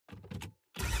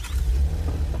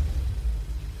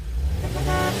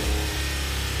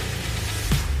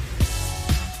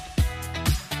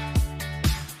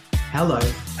Hello.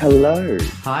 Hello,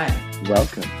 Hi.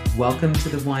 welcome. Welcome to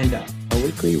The Wind Up. A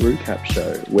weekly recap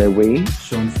show where we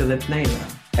Sean Philip Naylor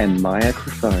and Maya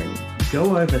Crofone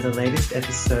go over the latest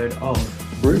episode of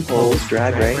RuPaul's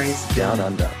Drag Race Down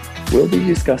Under. We'll be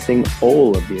discussing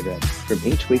all of the events from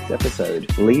each week's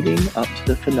episode leading up to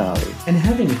the finale. And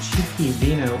having a cheeky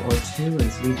vino or two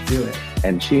as we do it.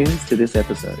 And cheers to this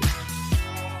episode.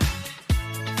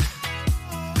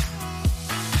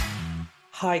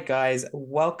 Hi guys,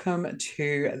 welcome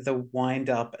to The Wind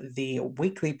Up, the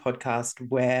weekly podcast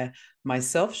where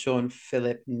myself, Sean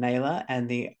Philip Naylor, and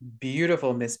the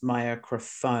beautiful Miss Maya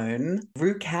Crofone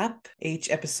recap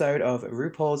each episode of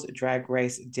RuPaul's Drag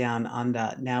Race Down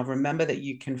Under. Now, remember that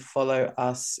you can follow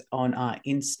us on our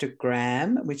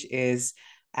Instagram, which is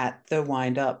at the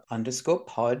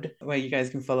windup_pod, where you guys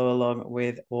can follow along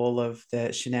with all of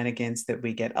the shenanigans that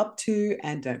we get up to.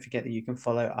 And don't forget that you can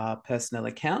follow our personal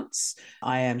accounts.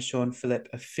 I am Sean Phillip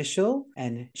Official,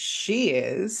 and she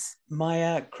is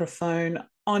Maya Crofone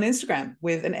on Instagram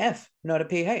with an F, not a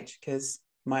PH, because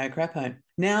Maya Crapone.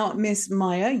 Now, Miss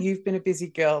Maya, you've been a busy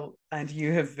girl and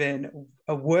you have been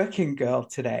a working girl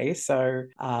today. So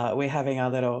we're having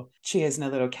our little cheers and a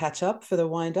little catch up for the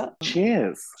wind up.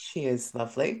 Cheers. Cheers,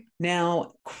 lovely.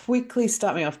 Now, quickly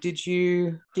start me off. Did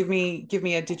you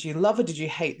did you love or did you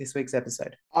hate this week's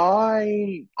episode?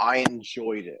 I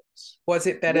enjoyed it. Was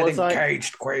it better than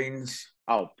Caged Queens?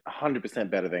 Oh,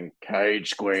 100% better than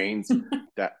Caged Queens.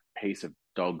 That piece of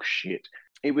dog shit.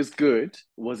 It was good.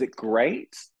 Was it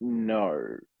great? No.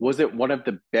 Was it one of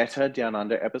the better Down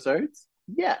Under episodes?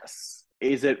 Yes.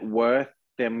 Is it worth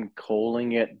them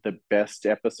calling it the best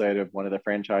episode of one of the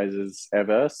franchises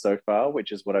ever so far,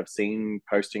 which is what I've seen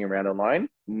posting around online?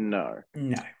 No.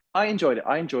 No. I enjoyed it.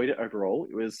 I enjoyed it overall.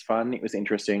 It was fun. It was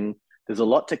interesting. There's a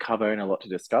lot to cover and a lot to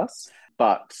discuss.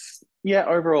 But yeah,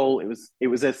 overall, it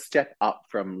was a step up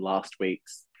from last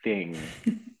week's thing.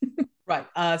 Right.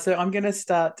 So I'm going to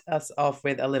start us off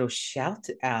with a little shout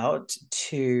out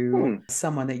to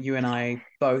someone that you and I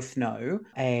both know,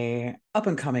 a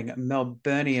up-and-coming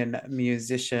Melburnian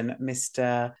musician,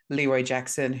 Mr. Leroy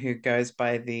Jackson, who goes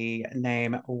by the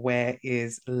name Where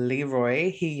is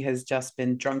Leroy. He has just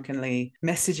been drunkenly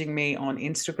messaging me on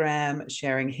Instagram,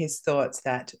 sharing his thoughts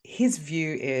that his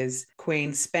view is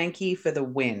Queen Spanky for the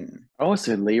win. Oh,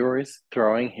 so Leroy's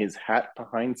throwing his hat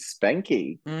behind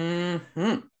Spanky.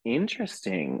 Mm-hmm.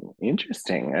 Interesting.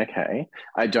 Okay.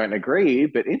 I don't agree,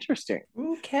 but interesting.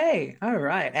 Okay. All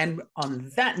right. And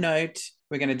on that note,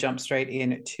 we're going to jump straight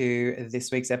into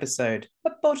this week's episode,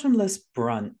 A Bottomless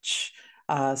Brunch.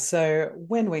 So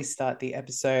when we start the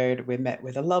episode, we're met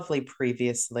with a lovely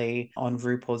previously on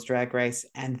RuPaul's Drag Race,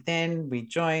 and then we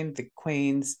join the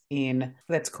queens in,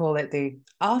 let's call it the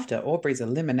after Aubrey's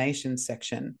elimination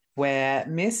section, where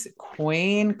Miss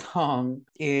Queen Kong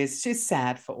she's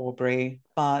sad for Aubrey,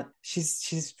 but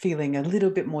she's feeling a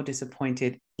little bit more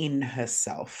disappointed in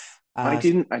herself. I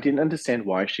didn't understand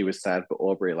why she was sad for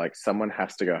Aubrey. Like, someone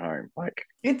has to go home. Like,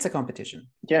 it's a competition.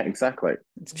 Yeah, exactly.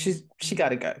 She got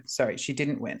to go. Sorry, she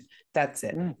didn't win. That's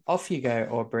it. Off you go,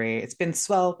 Aubrey. It's been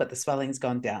swell, but the swelling's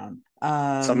gone down.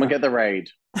 Someone get the raid.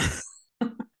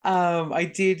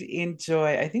 I did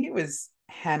enjoy, I think it was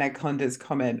Hannah Conda's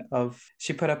comment of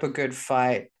she put up a good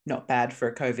fight, not bad for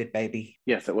a COVID baby.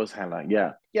 Yes, it was Hannah.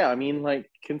 Yeah. I mean, like,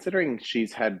 considering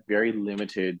she's had very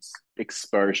limited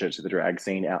exposure to the drag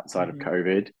scene outside of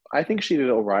COVID, I think she did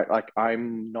all right. Like,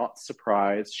 I'm not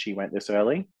surprised she went this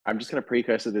early. I'm just going to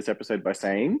precursor this episode by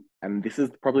saying, and this is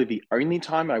probably the only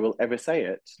time I will ever say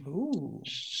it, ooh,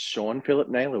 Sean Philip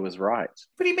Naylor was right.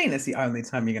 What do you mean it's the only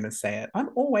time you're going to say it? I'm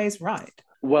always right.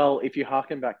 Well, if you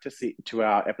harken back to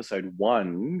our episode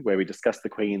 1, where we discussed the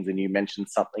queens and you mentioned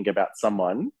something about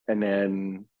someone, and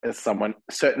then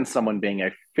certain someone being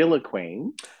a filler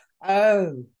queen.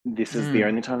 Oh. This is the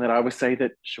only time that I would say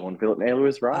that Sean Philip Naylor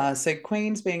is right. So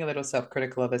Queen's being a little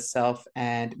self-critical of herself,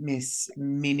 and Miss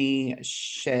Minnie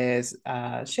shares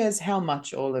how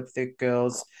much all of the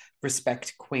girls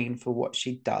respect Queen for what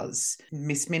she does.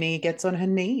 Miss Minnie gets on her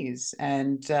knees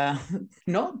and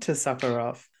not to suck her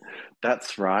off.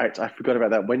 That's right. I forgot about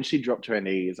that. When she dropped to her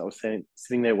knees, I was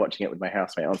sitting there watching it with my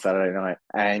housemate on Saturday night.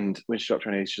 And when she dropped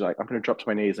to her knees, she's like, I'm going to drop to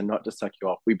my knees and not just suck you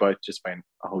off. We both just went,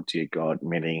 oh, dear God,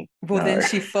 Minnie. Well, no.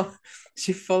 Then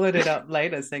she followed it up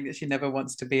later saying that she never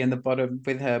wants to be in the bottom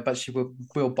with her, but she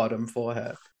will bottom for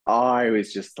her. I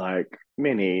was just like,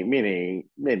 Minnie.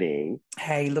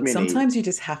 Hey, look, Minnie, sometimes you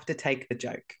just have to take the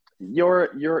joke. You're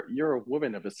a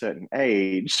woman of a certain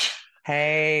age.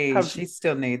 Hey, she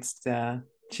still needs to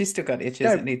She's still got itches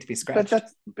that No, need to be but scratched.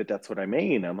 that's what I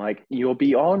mean. I'm like, you're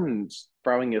beyond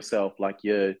throwing yourself like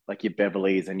your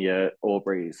Beverleys and your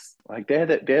Aubreys. Like they're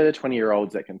the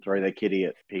 20-year-olds that can throw their kitty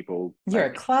at people. You're a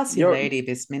Like classy lady,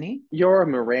 Miss Minnie. you're a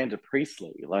Miranda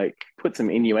Priestley. Like put some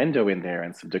innuendo in there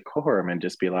and some decorum and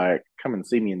just be like, come and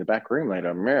see me in the back room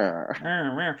later.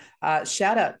 Meh.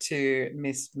 Shout out to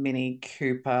Miss Minnie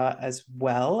Cooper as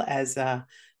well as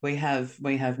we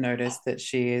have noticed that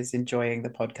she is enjoying the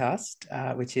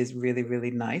podcast, which is really,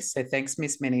 really nice. So thanks,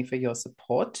 Miss Minnie, for your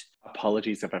support.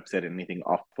 Apologies if I've said anything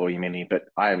off for you, Minnie, but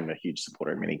I am a huge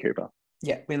supporter of Minnie Cooper.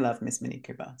 Yeah, we love Miss Minnie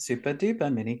Cooper. Super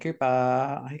duper Minnie Cooper.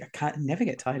 I can't never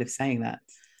get tired of saying that.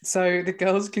 So the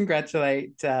girls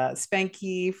congratulate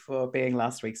Spanky for being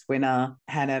last week's winner.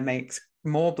 Hannah makes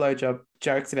more blowjob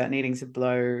jokes about needing to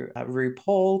blow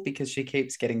RuPaul because she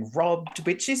keeps getting robbed,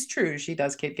 which is true. She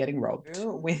does keep getting robbed.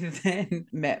 We're then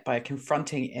met by a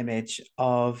confronting image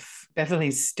of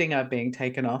Beverly's stinger being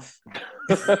taken off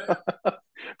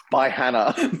By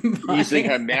Hannah using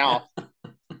her mouth.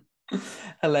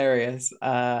 Hilarious.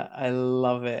 I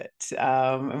love it.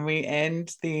 And we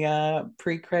end the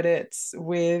pre-credits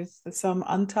with some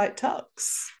untight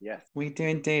tucks. Yes. We do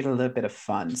indeed a little bit of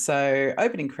fun. So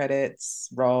opening credits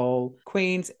roll.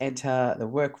 Queens enter the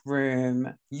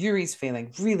workroom. Yuri's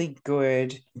feeling really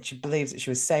good. She believes that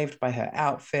she was saved by her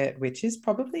outfit, which is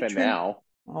probably For true. now.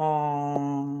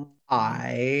 Oh,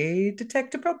 I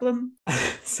detect a problem.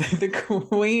 So the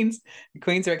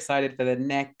queens are excited for the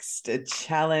next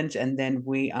challenge, and then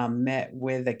we are met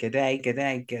with a g'day,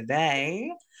 g'day, g'day,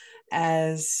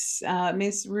 as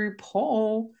Miss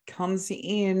RuPaul comes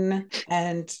in,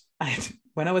 and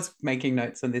when I was making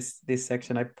notes on this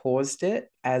section, I paused it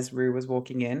as Ru was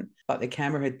walking in, but the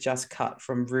camera had just cut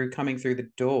from Ru coming through the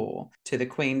door to the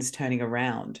queens turning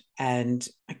around. And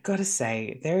I gotta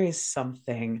say, there is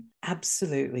something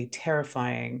absolutely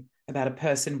terrifying about a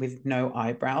person with no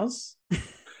eyebrows.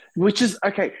 Which is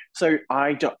okay. So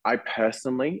I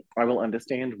personally, I will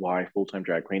understand why full-time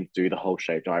drag queens do the whole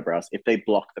shaved eyebrows if they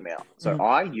block them out. So Mm.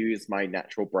 I use my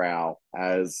natural brow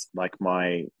as like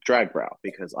my drag brow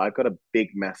because I've got a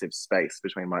big, massive space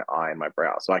between my eye and my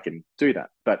brow. So I can do that.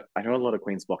 But I know a lot of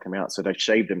queens block them out. So they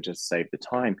shave them to save the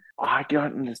time. I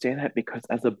don't understand that because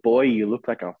as a boy, you look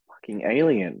like a fucking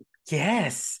alien.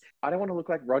 Yes. I don't want to look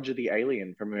like Roger the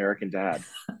alien from American Dad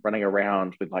running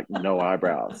around with like no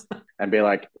eyebrows and be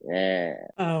like, yeah.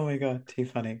 Oh my God, too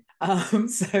funny.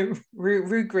 So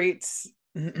Ru greets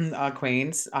our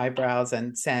queens, eyebrows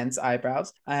and Sans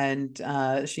eyebrows, and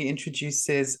she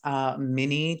introduces our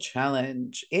mini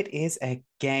challenge. It is a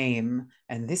game,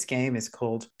 and this game is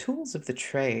called Tools of the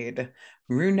Trade.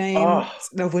 Ru names. Oh,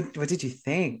 No, what did you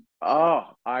think?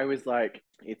 I was like,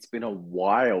 it's been a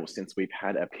while since we've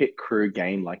had a pit crew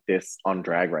game like this on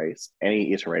Drag Race,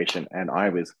 any iteration, and I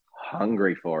was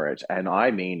hungry for it. And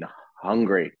I mean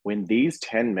hungry. When these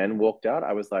 10 men walked out,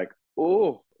 I was like,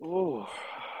 oh, oh,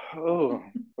 oh,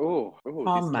 oh, this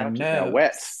On my couch is now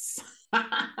wet. nerves.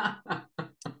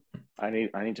 I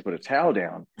need to put a towel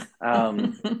down.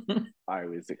 I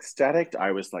was ecstatic.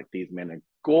 I was like, these men are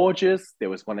gorgeous. There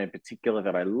was one in particular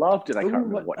that I loved, and I can't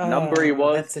remember what number he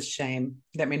was. That's a shame.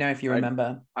 Let me know if you I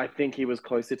remember. I think he was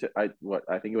closer to I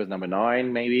think it was number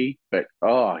 9 maybe, but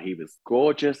oh, he was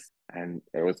gorgeous, and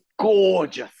it was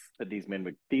gorgeous. But these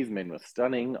men were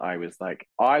stunning. I was like,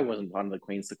 I wasn't one of the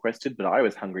queens sequestered, but I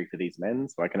was hungry for these men,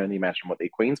 so I can only imagine what the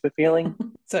queens were feeling.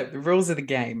 So the rules of the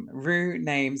game: Ru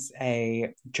names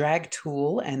a drag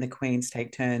tool, and the queens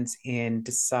take turns in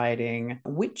deciding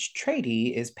which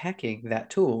tradie is packing that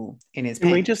tool in his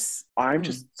Can we just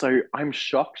pants. I'm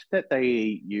shocked that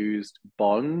they used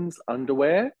Bond's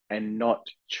underwear and not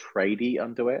tradie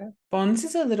underwear. Bonds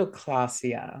is a little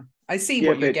classier. I see Yeah,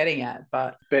 what you're but getting at,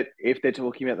 but if they're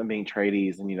talking about them being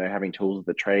tradies and having tools of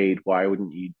the trade, why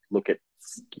wouldn't you look at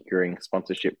securing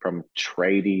sponsorship from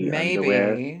tradie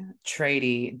underwear? maybe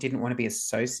tradie didn't want to be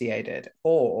associated,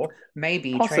 or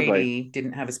maybe Possibly. tradie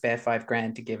didn't have a spare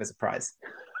 $5,000 to give as a prize.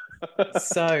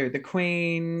 So the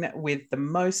queen with the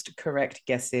most correct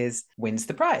guesses wins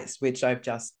the prize, which I've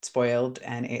just spoiled,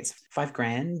 and it's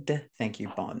 $5,000. Thank you,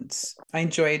 Bonds. I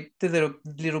enjoyed the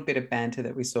little bit of banter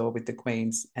that we saw with the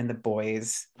queens and the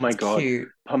boys. Oh my It's God, cute.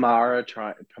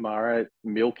 Pamara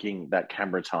milking that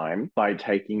camera time by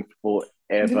taking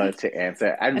forever to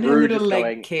answer, and And her Rue little just leg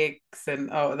going, kicks, and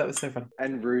oh, that was so fun.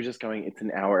 and Rue just going, it's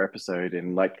an hour episode,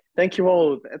 and like, thank you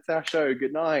all, it's our show,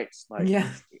 good night. Like, Yeah.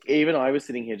 even I was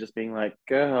sitting here just being like,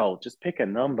 girl, just pick a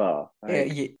number. Yeah,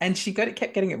 Like, yeah. And she kept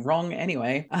getting it wrong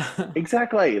anyway.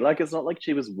 exactly. Like, it's not like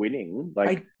she was winning. Like,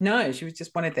 I know she was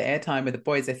just wanted the airtime with the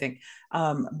boys, I think.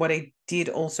 What I did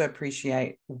also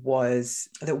appreciate was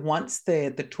that once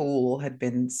the the tool had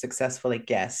been successfully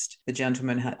guessed, the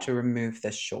gentleman had to remove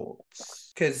their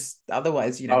shorts because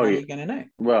otherwise, Oh how are yeah. you going to know?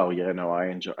 Well, yeah, no, I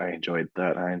enjoyed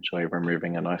that. I enjoy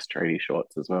removing a nice tradie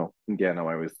shorts as well. Yeah, no,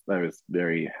 I was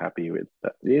very happy with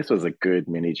that. This was a good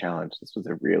mini challenge. This was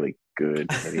a really good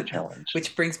mini challenge.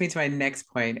 Which brings me to my next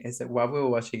point is that while we were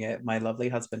watching it, my lovely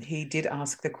husband, he did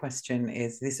ask the question,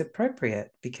 is this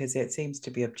appropriate? Because it seems to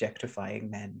be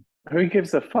objectifying men. Who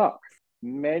gives a fuck?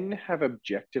 Men have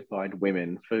objectified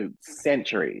women for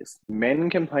centuries. Men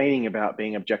complaining about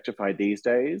being objectified these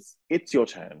days, it's your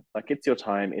turn. Like, it's your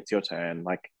time, it's your turn.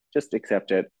 Like, just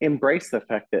accept it. Embrace the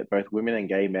fact that both women and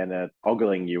gay men are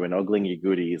ogling you and ogling your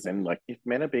goodies. And, like, if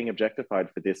men are being objectified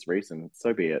for this reason,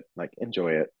 so be it. Like,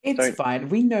 enjoy it. It's Don't. fine.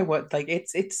 We know what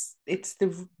it's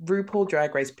the RuPaul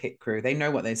Drag Race pit crew. They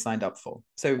know what they signed up for.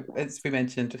 So as we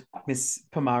mentioned, Miss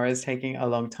Pomara is taking a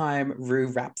long time. Ru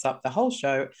wraps up the whole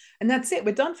show, and that's it.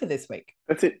 We're done for this week.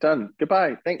 That's it. Done. Goodbye.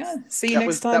 Yeah, Thanks. see you That next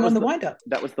was that time on was the the wind up.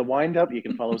 that was the wind up. You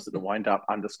can follow us at the wind up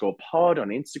underscore pod on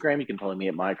Instagram. You can follow me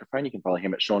at microphone. You can follow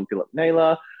him at Sean Philip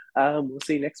Naylor. We'll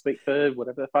see you next week for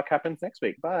whatever the fuck happens next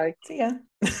week. Bye. See ya.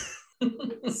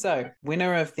 So,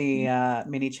 winner of the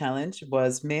mini challenge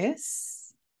was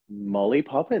Molly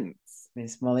Poppins.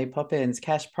 Miss Molly Poppins.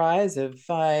 Cash prize of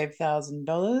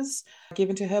 $5,000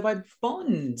 given to her by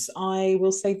Bonds. I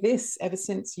will say this: ever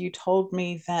since you told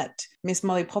me that Miss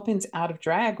Molly Poppins out of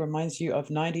drag reminds you of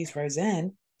 '90s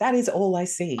Roseanne, that is all I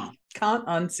see. Can't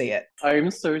unsee it.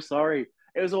 I'm so sorry.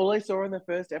 It was all I saw in the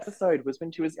first episode was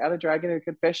when she was out of drag in a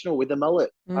confessional with a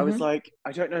mullet. I was like,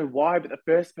 I don't know why, but the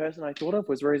first person I thought of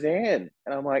was Roseanne.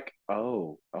 And I'm like,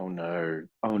 oh no,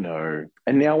 oh no.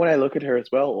 And now when I look at her as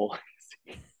well, all I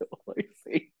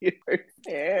see is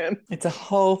Roseanne. It's a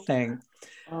whole thing.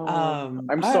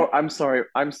 I'm sorry,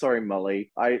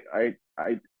 Molly. I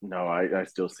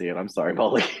still see it. I'm sorry,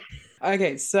 Molly.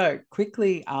 Okay, so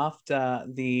quickly after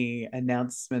the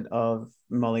announcement of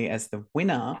Molly as the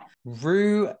winner,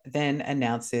 Rue then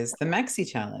announces the Maxi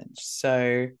Challenge.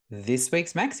 So this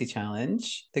week's Maxi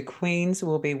Challenge, the queens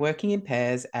will be working in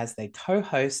pairs as they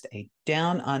co-host a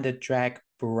Down Under drag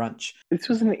brunch. This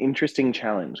was an interesting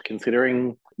challenge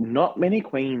considering not many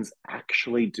queens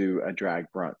actually do a drag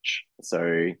brunch.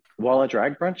 So while a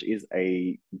drag brunch is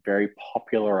a very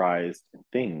popularized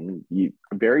thing,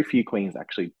 very few queens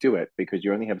actually do it because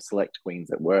you only have select queens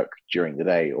that work during the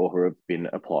day or who have been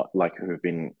who have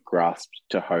been grasped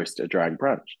to host a drag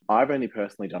brunch. I've only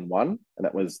personally done one, and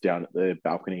that was down at the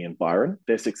balcony in Byron.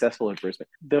 They're successful in Brisbane.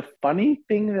 The funny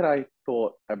thing that I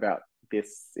thought about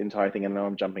this entire thing, and I know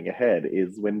I'm jumping ahead,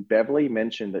 is when Beverly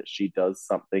mentioned that she does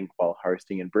something while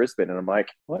hosting in Brisbane. And I'm like,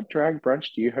 what drag brunch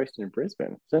do you host in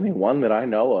Brisbane? There's only one that I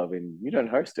know of, and you don't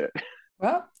host it.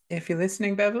 Well, if you're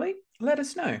listening, Beverly, let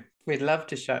us know. We'd love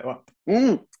to show up.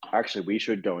 Actually, we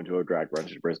should go into a drag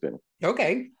brunch in Brisbane.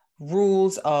 Okay.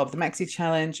 Rules of the Maxi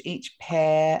Challenge. Each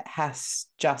pair has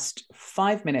just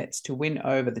 5 minutes to win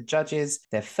over the judges,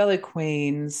 their fellow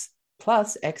queens,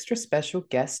 plus extra special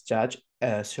guest judge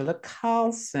Ursula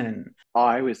Carlson.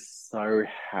 I was so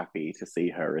happy to see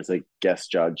her as a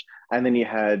guest judge. And then you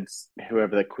had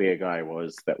whoever the queer guy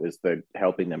was that was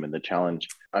helping them in the challenge.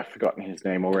 I've forgotten his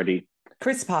name already.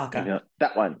 Chris Parker.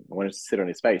 That one. I wanted to sit on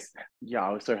his face. Yeah, I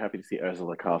was so happy to see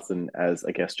Ursula Carlson as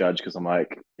a guest judge because I'm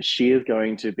like, she is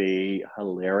going to be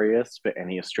hilarious for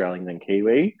any Australian and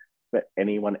Kiwi. But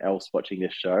anyone else watching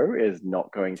this show is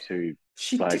not going to.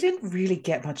 She didn't really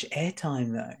get much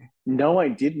airtime though. No, I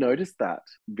did notice that.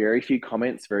 Very few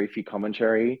comments, very few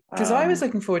commentary. Because I was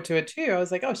looking forward to it too. I was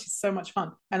like, oh, she's so much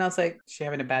fun. And I was like, is she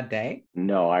having a bad day?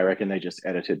 No, I reckon they just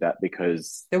edited that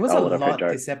because there was a lot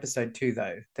this episode too,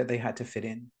 though, that they had to fit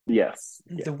in. Yes.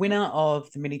 The winner of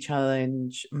the mini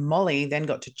challenge, Molly, then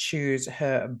got to choose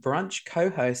her brunch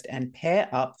co-host and pair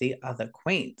up the other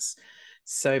queens.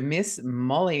 So Miss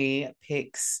Molly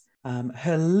picks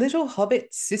her little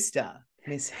hobbit sister,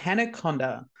 Miss Hannah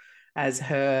Conda, as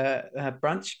her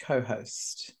brunch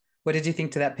co-host. What did you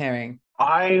think to that pairing?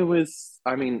 I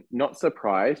mean, not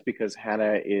surprised because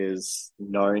Hannah is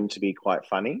known to be quite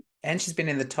funny. And she's been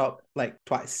in the top like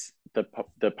twice.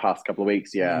 The past couple of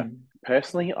weeks, yeah.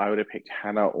 Personally, I would have picked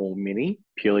Hannah or Minnie,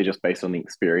 purely just based on the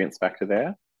experience factor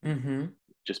there.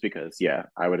 Just because, yeah,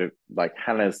 I would have like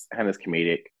Hannah's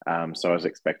comedic. So I was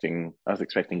expecting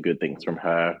good things from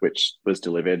her, which was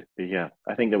delivered. But yeah,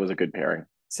 I think there was a good pairing.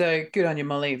 So good on you,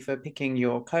 Molly, for picking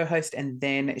your co-host. And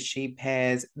then she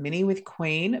pairs Minnie with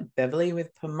Queen, Beverly with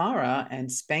Pomara, and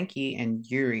Spanky and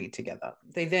Yuri together.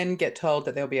 They then get told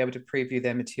that they'll be able to preview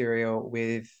their material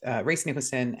with Reese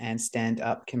Nicholson and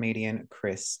stand-up comedian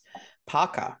Chris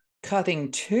Parker.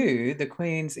 Cutting to the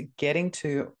queens getting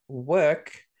to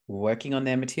working on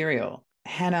their material.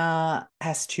 Hannah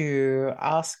has to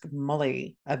ask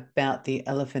Molly about the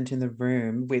elephant in the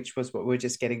room, which was what we are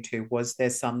just getting to. Was there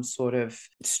some sort of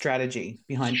strategy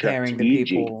behind pairing the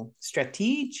Strategic. people,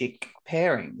 strategic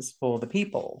pairings for the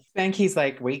people? Spanky's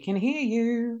like, we can hear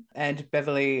you. And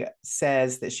Beverly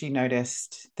says that she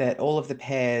noticed that all of the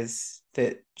pairs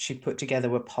that she put together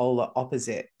were polar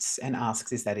opposites and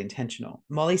asks, is that intentional?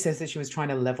 Molly says that she was trying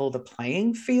to level the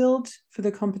playing field for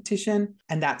the competition.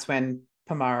 And that's when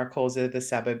Pamara calls her the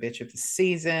Sabo bitch of the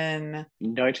season.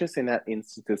 Notice in that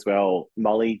instance as well,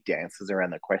 Molly dances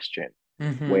around the question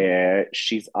Mm-hmm. where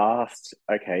she's asked,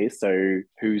 okay, so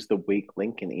who's the weak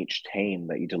link in each team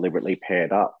that you deliberately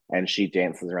paired up? And she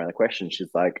dances around the question. She's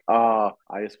like, oh,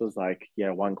 I just was like, yeah,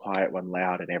 one quiet, one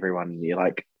loud, and everyone, you're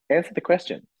like, answer the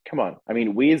question. Come on. I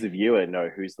mean, we as a viewer know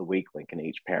who's the weak link in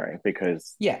each pairing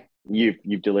because Yeah. you've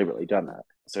deliberately done that.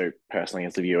 So personally,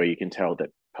 as a viewer, you can tell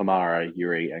that Pamara,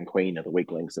 Yuri, and Queen are the weak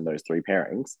links in those three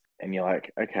pairings. And you're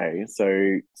like, okay,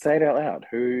 so say it out loud.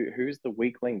 Who's the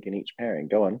weak link in each pairing?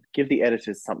 Go on. Give the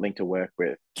editors something to work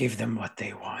with. Give them what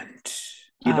they want.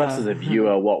 Give us as a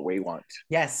viewer what we want.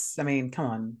 Yes. I mean, come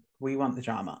on. We want the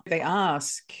drama. They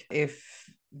ask if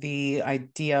the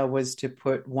idea was to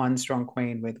put one strong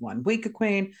queen with one weaker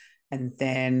queen. And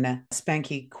then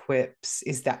Spanky quips,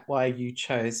 is that why you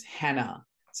chose Hannah?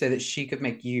 So that she could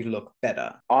make you look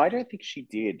better. I don't think she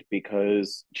did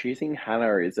because choosing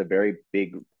Hannah is a very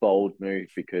big, bold move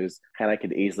because Hannah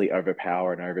could easily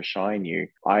overpower and overshine you.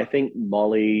 I think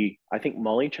Molly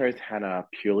chose Hannah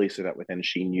purely so that within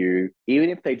she knew even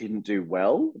if they didn't do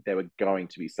well, they were going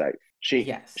to be safe. She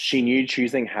Yes. knew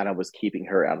choosing Hannah was keeping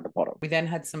her out of the bottom. We then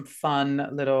had some fun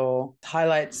little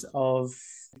highlights of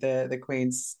the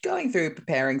queens going through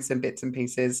preparing some bits and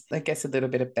pieces. I guess a little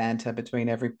bit of banter between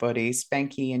everybody.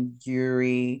 Spanky and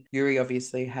Yuri. Yuri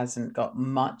obviously hasn't got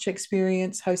much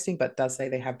experience hosting, but does say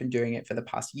they have been doing it for the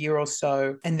past year or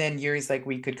so. And then Yuri's like,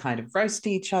 we could kind of roast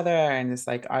each other, and it's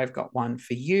like, I've got one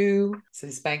for you. So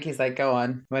Spanky's like, go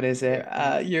on, what is it?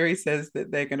 Yuri says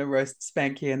that they're going to roast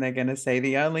Spanky and they're going to say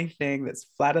the only thing that's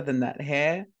flatter than that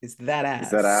hair is that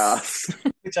Is that ass. ass?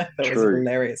 Which I thought was True.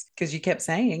 hilarious because you kept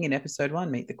saying in episode 1,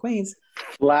 Meet the Queens,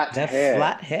 Flat the hair.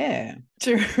 flat hair.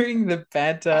 During the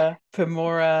banter,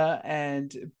 Pamora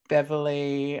and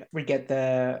Beverly, we get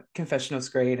the confessional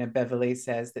screen, and Beverly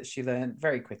says that she learned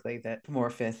very quickly that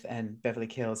Pamora Fifth and Beverly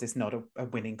Kills is not a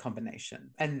winning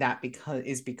combination. And that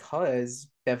because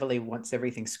Beverly wants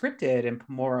everything scripted and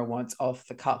Pamora wants off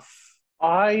the cuff.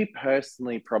 I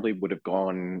personally probably would have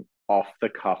gone off the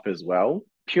cuff as well,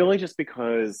 purely just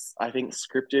because I think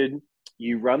scripted,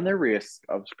 you run the risk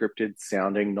of scripted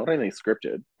sounding not only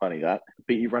scripted, funny that,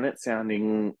 but you run it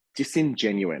sounding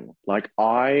disingenuine. Like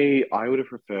I would have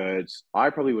preferred, I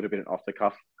probably would have been an off the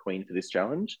cuff queen for this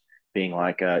challenge, being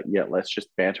like, yeah, let's just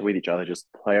banter with each other, just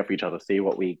play off each other, see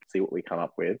what we come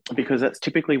up with, because that's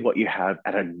typically what you have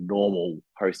at a normal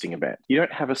hosting event. You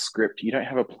don't have a script, you don't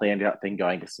have a planned out thing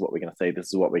going. This is what we're going to say. This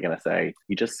is what we're going to say.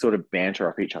 You just sort of banter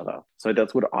off each other. So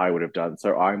that's what I would have done.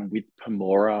 So I'm with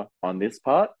Pamora on this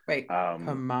part. Wait,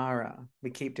 Pamara. We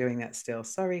keep doing that still.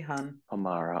 Sorry, hun.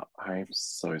 Pamara, I'm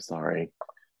so sorry.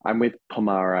 I'm with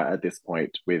Pomara at this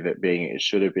point, with it being it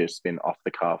should have just been off the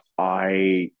cuff.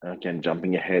 I again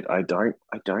jumping ahead. I don't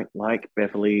like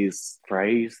Beverly's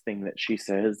phrase thing that she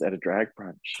says at a drag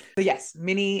brunch. So yes,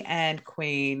 Minnie and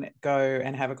Queen go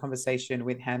and have a conversation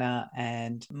with Hannah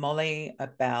and Molly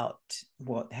about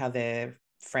how they're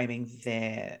framing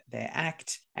their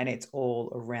act, and it's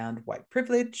all around white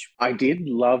privilege. I did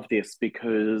love this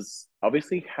because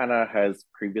obviously Hannah has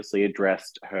previously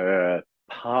addressed her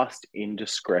past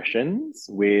indiscretions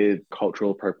with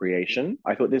cultural appropriation.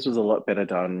 I thought this was a lot better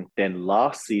done than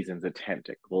last season's attempt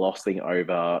at glossing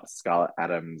over Scarlett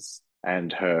Adams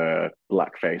and her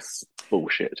blackface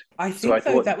bullshit. I So I think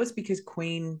though thought that was because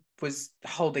Queen was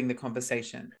holding the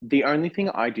conversation. the only thing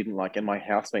I didn't like, and my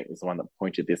housemate was the one that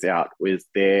pointed this out, was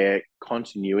their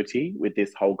continuity with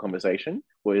this whole conversation.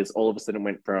 Was all of a sudden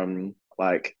went from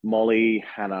like Molly,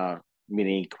 Hannah,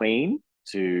 Minnie, Queen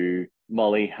to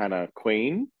Molly, Hannah,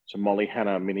 Queen to Molly,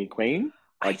 Hannah, Minnie, Queen.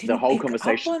 I Like the didn't whole pick up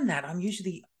conversation, on that. I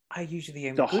usually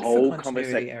am the good for whole conversation,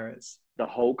 continuity errors. the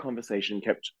whole conversation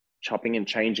kept chopping and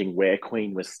changing where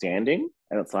Queen was standing,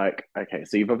 and it's like, okay,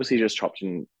 so you've obviously just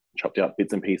chopped out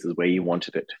bits and pieces where you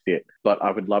wanted it to fit, but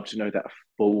I would love to know that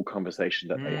full conversation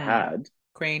that they had.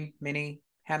 Queen, Minnie,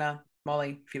 Hannah,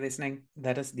 Molly, if you're listening,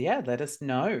 let us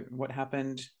know what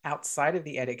happened outside of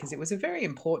the edit, because it was a very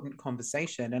important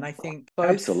conversation. And I think both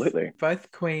Absolutely.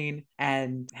 both Queen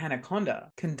and Hannah Conda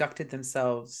conducted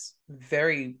themselves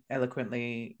very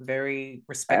eloquently, very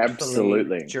respectfully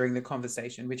Absolutely. during the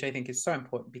conversation, which I think is so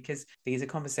important because these are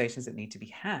conversations that need to be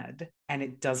had, and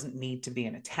it doesn't need to be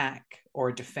an attack or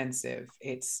a defensive.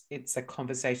 It's a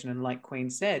conversation, and like Queen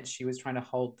said, she was trying to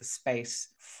hold the space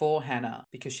for Hannah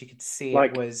because she could see it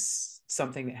Like, was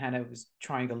something that Hannah was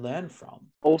trying to learn from.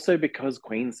 also because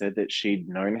Queen said that she'd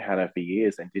known Hannah for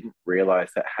years and didn't realize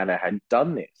that Hannah hadn't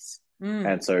done this. Mm.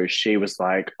 And so she was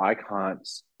like, I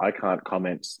can't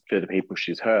comment for the people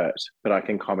she's hurt, but I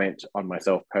can comment on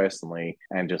myself personally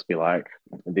and just be like,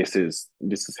 this is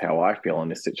how I feel in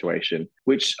this situation.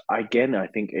 Which again I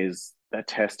think is a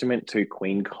testament to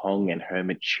Queen Kong and her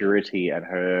maturity and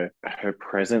her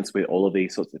presence with all of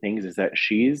these sorts of things, is that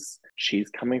she's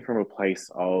coming from a place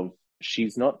of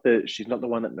she's not the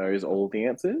one that knows all the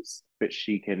answers, but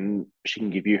she can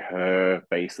give you her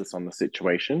basis on the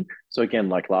situation. So again,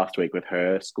 like last week with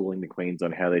her schooling the queens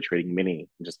on how they're treating Minnie,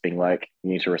 just being like,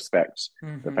 you need to respect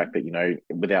the fact Mm-hmm. that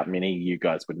without Minnie you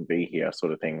guys wouldn't be here,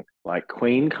 sort of thing. Like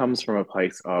Queen comes from a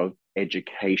place of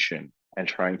education and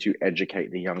trying to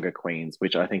educate the younger queens,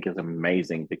 which I think is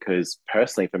amazing, because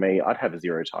personally for me, I'd have a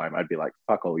zero time. I'd be like,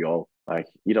 fuck all y'all. Like,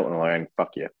 you don't want to learn,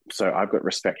 fuck you. So I've got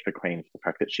respect for Queen for the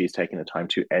fact that she's taken the time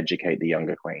to educate the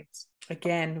younger queens.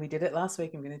 Again, we did it last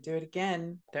week. I'm going to do it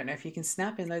again. Don't know if you can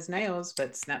snap in those nails,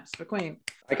 but snaps for Queen.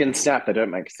 I can snap, they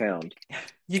don't make sound.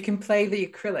 You can play the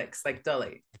acrylics like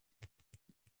Dolly.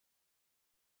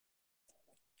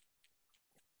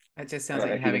 It just I sounds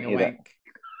don't like know you're if you can having a hear that.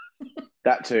 wank.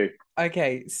 That too.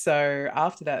 Okay, so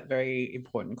after that very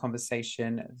important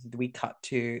conversation, we cut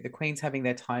to the Queens having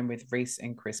their time with Reese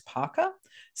and Chris Parker,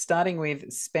 starting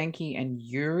with Spanky and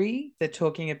Yuri. They're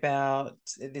talking about,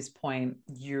 at this point,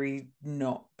 Yuri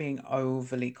not being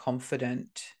overly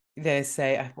confident. They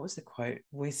say, what was the quote?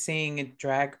 We're seeing a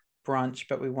drag brunch,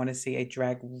 but we want to see a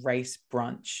drag race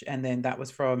brunch. And then that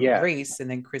was from Yeah. Reese. And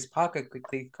then Chris Parker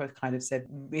quickly kind of said,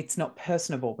 it's not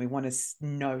personable. We want to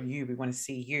know you. We want to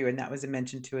see you. And that was a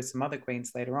mention to some other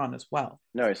queens later on as well.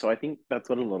 No, so I think that's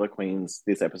what a lot of queens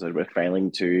this episode were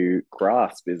failing to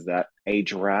grasp, is that a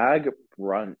drag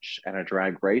brunch and a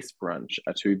drag race brunch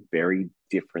are two very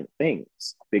different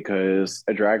things. Because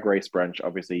a drag race brunch,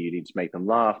 obviously, you need to make them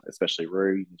laugh, especially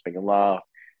Rue, you need to make them laugh.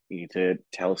 You need to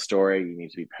tell a story. You need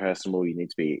to be personal. You need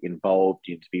to be involved.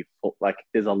 You need to be like,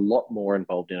 there's a lot more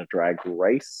involved in a drag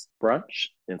race brunch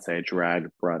than, say, a drag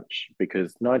brunch.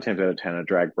 Because 9 times out of 10, a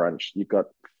drag brunch, you've got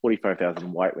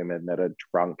 45,000 white women that are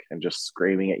drunk and just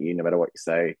screaming at you no matter what you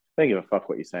say. They don't give a fuck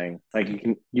what you're saying. Like,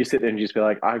 you sit there and just be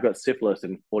like, I've got syphilis,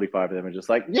 and 45 of them are just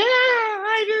like, yeah,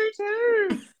 I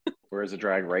do too. Whereas a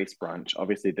drag race brunch,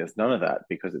 obviously there's none of that,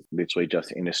 because it's literally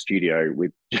just in a studio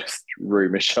with just Rue,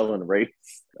 Michelle, and Reese,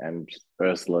 and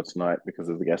Ursula tonight because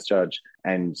of the guest judge.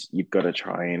 And you've got to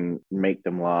try and make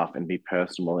them laugh and be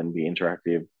personal and be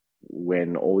interactive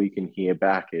when all you can hear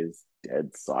back is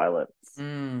dead silence.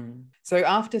 So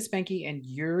after Spanky and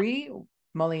Yuri,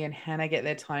 Molly and Hannah get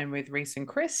their time with Reese and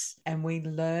Chris, and we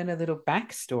learn a little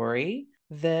backstory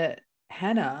that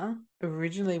Hannah,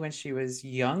 originally when she was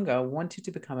younger, wanted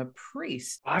to become a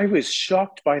priest. I was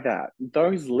shocked by that.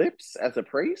 Those lips as a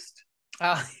priest?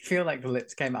 I feel like the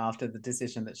lips came after the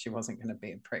decision that she wasn't going to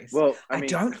be a priest. Well, I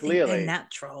don't think they're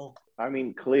natural.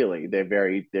 Clearly they're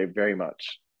very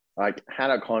much like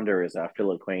Hannah Conda is our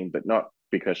filler queen, but not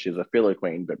because she's a filler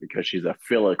queen, but because she's a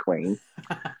filler queen.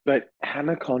 But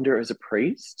Hannah Conda as a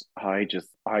priest, I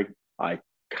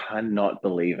cannot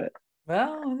believe it.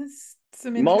 Well, there's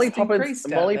some Molly interesting Poppins, priests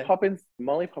out Molly there. Poppins,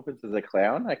 Molly Poppins is a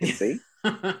clown. I can see.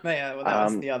 Yeah, well, that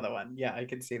was Um, the other one. Yeah, I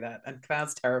can see that. And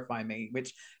clowns terrify me,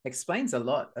 which explains a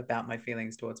lot about my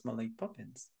feelings towards Molly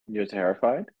Poppins. you're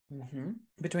terrified.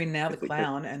 Between now the Is it good?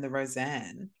 clown and the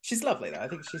Roseanne, she's lovely though. I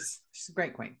think she's a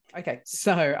great queen. Okay,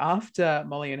 so after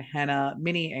Molly and Hannah,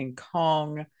 Minnie and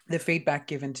Kong, the feedback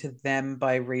given to them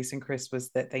by Reese and Chris was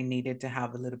that they needed to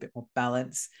have a little bit more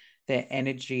balance. Their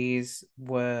energies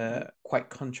were quite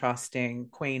contrasting.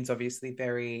 Queen's obviously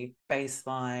very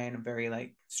baseline, very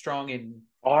like strong in.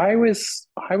 I was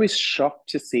shocked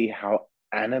to see how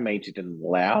animated and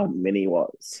loud Minnie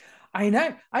was. I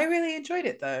know. I really enjoyed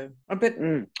it though. But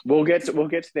We'll get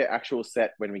to their actual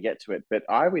set when we get to it. But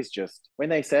I was just, when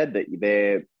they said that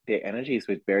their energies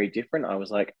were very different, I was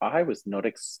like, I was not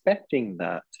expecting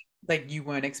that. like you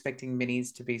weren't expecting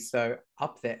minis to be so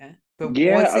up there. But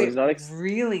Yeah, was I was it not.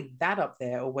 really that up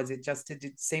there, or was it just did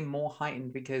it seem more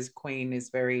heightened because Queen is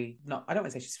very not? I don't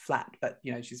want to say she's flat, but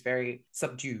she's very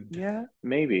subdued. Yeah,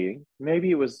 maybe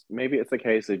it's a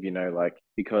case of like,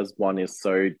 because one is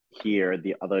so here,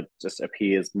 the other just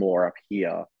appears more up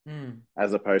here,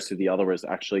 as opposed to the other is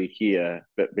actually here,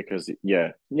 but because,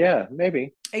 yeah,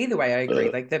 maybe. Either way, I agree.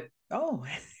 Ugh. Like the Oh,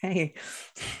 hey.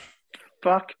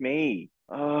 Fuck me.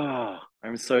 Oh,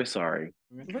 I'm so sorry.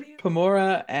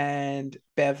 Pamora and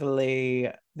Beverly,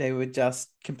 they were just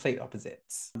complete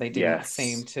opposites. They didn't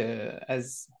seem Yes. to,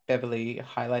 as Beverly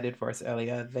highlighted for us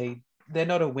earlier, they're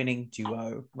not a winning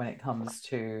duo when it comes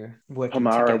to working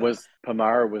together.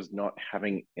 Pamara was not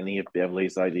having any of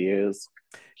Beverly's ideas.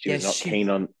 She was Yes, not keen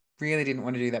she on. really didn't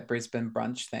want to do that Brisbane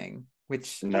brunch thing,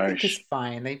 which I No, think is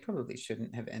fine. They probably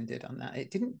shouldn't have ended on that.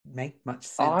 It didn't make much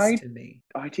sense I to me.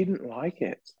 I didn't like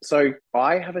it. So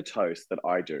I have a toast that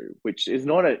I do, which is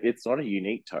not a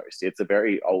unique toast. It's a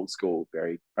very old school,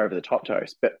 very over the top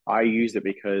toast. But I use it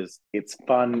because it's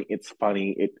fun, it's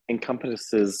funny, it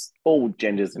encompasses all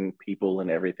genders and people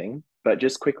and everything. But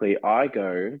just quickly, I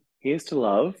go, here's to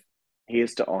love,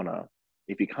 here's to honor.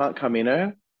 If you can't come in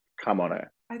her, come on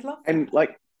her. I love And that.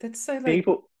 like That's so like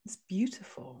people it's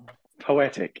beautiful.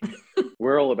 poetic.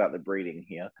 We're all about the breeding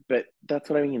here. But that's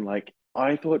what I mean. Like,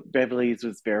 I thought Beverly's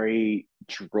was very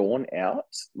drawn out.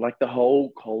 Like, the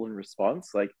whole call and response,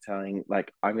 like, telling,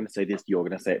 like, I'm going to say this, you're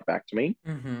going to say it back to me.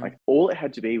 Mm-hmm. Like, all it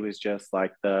had to be was just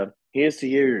like here's to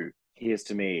you, here's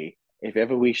to me. If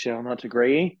ever we shall not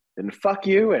agree, then fuck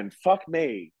you and fuck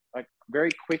me. Like,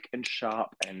 very quick and sharp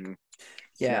and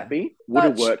Yeah. snappy. Would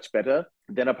have But worked better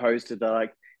than opposed to the,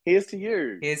 like, here's to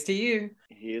you, here's to you.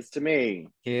 here's to me.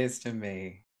 Here's to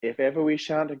me. If ever we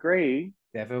shan't agree,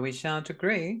 If ever we shan't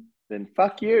agree, then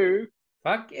fuck you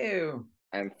fuck you.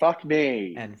 and fuck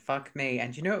me. And fuck me.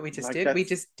 And you know what we just Like did? We that's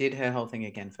just did her whole thing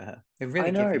again for her. We're I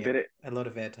really know, giving but it a lot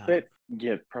of airtime. but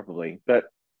yeah, probably. But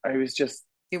I was just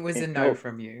It was a it no felt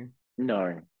from you.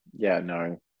 no. Yeah,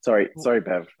 no. Sorry,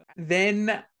 Bev.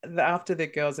 Then, after the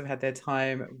girls have had their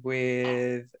time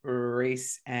with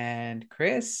Reese and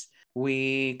Chris,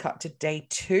 we cut to day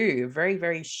two. Very,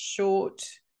 very short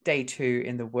day two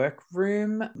in the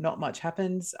workroom. Not much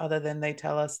happens other than they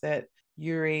tell us that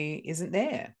Yuri isn't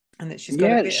there and that she's got a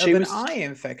Yeah, bit of she an was eye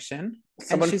infection. And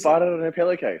someone she's farted on her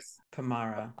pillowcase.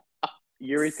 Pamara.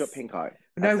 Yuri's got pink eye,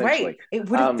 No, essentially. wait. It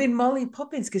would have been Molly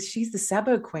Poppins because she's the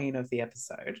Sabo queen of the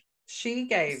episode. She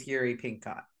gave Yuri pink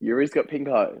eye. Yuri's got pink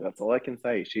eye. That's all I can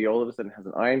say. She all of a sudden has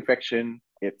an eye infection.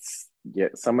 It's yeah,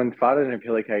 someone farted in her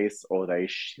pillowcase or they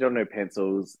shit on her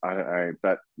pencils. I don't know,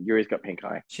 but Yuri's got pink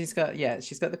eye. She's got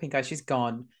the pink eye. She's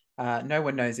gone. No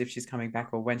one knows if she's coming back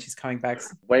or when she's coming back.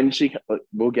 When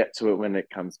we'll get to it when it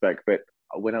comes back. But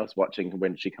when I was watching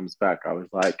when she comes back, I was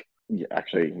like, yeah,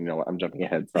 actually, you know what? I'm jumping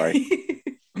ahead. Sorry.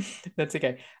 That's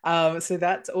okay. So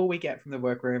that's all we get from the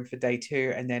workroom for day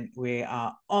two, and then we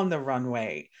are on the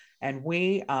runway, and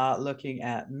we are looking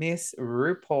at Miss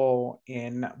RuPaul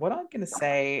in what I'm going to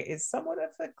say is somewhat of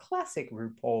a classic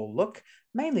RuPaul look,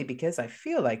 mainly because I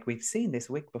feel like we've seen this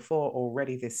wig before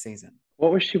already this season.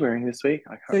 What was she wearing this week?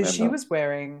 I can't So she remember. was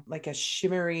wearing like a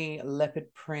shimmery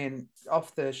leopard print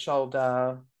off the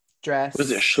shoulder dress.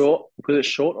 Was it short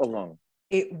or long?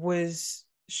 It was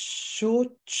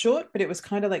short, but it was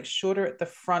kind of like shorter at the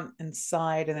front and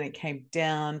side, and then it came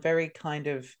down very kind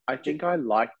of. I think I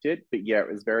liked it, but yeah,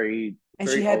 it was very, And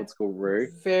she very had old school Ru.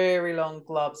 very long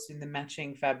gloves in the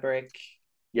matching fabric,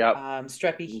 Yep.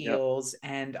 strappy Yep. heels,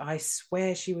 and I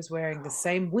swear she was wearing the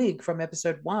same wig from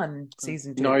episode one,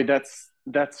 season two. No,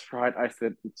 that's right. I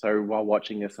said so while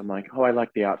watching this. I'm like, oh, I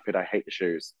like the outfit. I hate the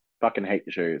shoes. Fucking hate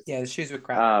the shoes. Yeah, the shoes were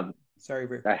crap. Um, Sorry,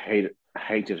 Ru. I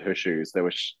hated her shoes. They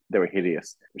were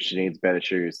hideous. She needs better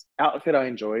shoes. Outfit I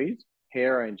enjoyed.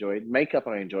 Hair I enjoyed. Makeup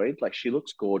I enjoyed. Like she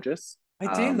looks gorgeous.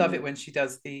 I do love it when she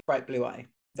does the bright blue eye,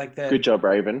 like Good the job,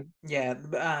 Raven. yeah,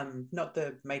 not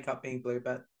the makeup being blue,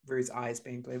 but Ru's eyes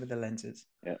being blue with the lenses.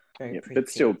 Yeah, Very yeah. pretty. But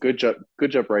still, good job. Good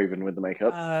job, Raven, with the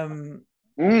makeup. Mm.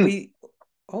 We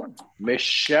oh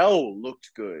Michelle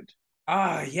looked good.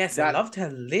 yes, I That loved her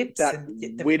lips that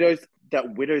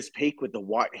and widow's peak with the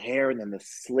white hair and then the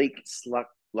sleek slut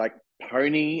like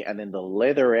pony and then the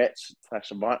leatherette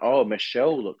slash oh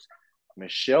Michelle looked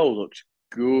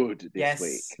good this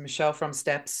week. yes, Michelle from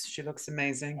Steps. She looks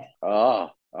amazing. Oh,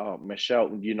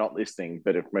 Michelle, you're not listening,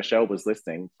 but if Michelle was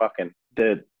listening, fucking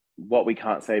the what we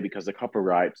can't say because of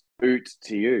copyright, oot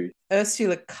to you.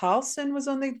 Ursula Carlson was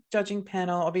on the judging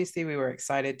panel. Obviously, we were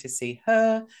excited to see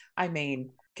her. I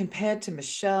mean, compared to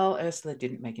Michelle, Ursula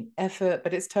didn't make an effort,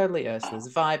 but it's totally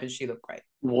Ursula's vibe, and she looked great.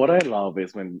 What I love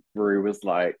is when Rue was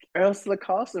like, Ursula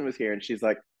Carson was here, and she's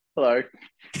like, hello.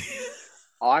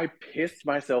 I pissed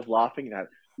myself laughing at it.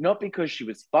 Not because she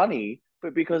was funny,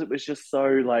 but because it was just so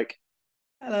like,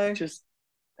 Hello. just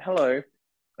hello.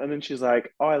 And then she's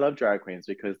like, oh, I love drag queens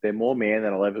because they're more men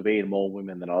than I'll ever be and more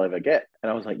women than I'll ever get.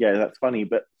 And I was like, yeah, that's funny.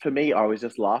 But for me, I was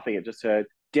just laughing at just her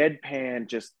deadpan,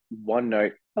 just one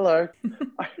note, hello.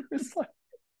 I was like,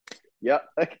 yeah,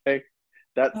 okay.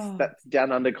 Oh. That's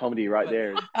down under comedy right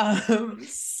there.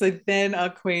 So then our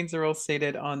queens are all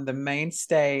seated on the main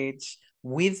stage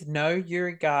with no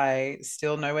Yuri guy,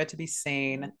 still nowhere to be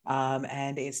seen.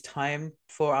 And it's time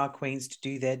for our queens to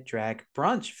do their drag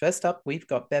brunch. First up, we've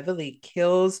got Beverly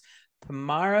Kills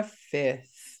Pamara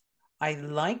Fifth. I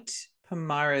liked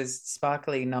Pamara's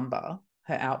sparkly number,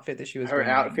 her outfit that she was Her wearing.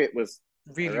 outfit was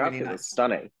Really, really nice.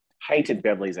 stunning. Hated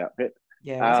Beverly's outfit.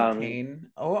 Yeah, it wasn't Um, keen.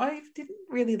 Oh, I didn't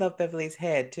really love Beverly's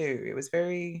hair too. It was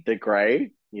very, the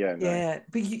grey, yeah, no. yeah,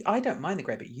 but I don't mind the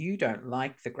grey, but you don't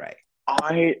like the grey.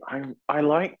 I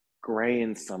like grey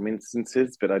in some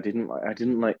instances, but I didn't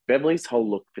like Beverly's whole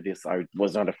look for this. I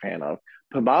was not a fan of.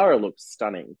 Pamara looks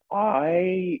stunning.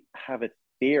 I have a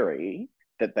theory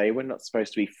that they were not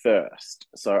supposed to be first.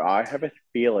 So I have a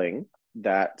feeling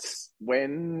that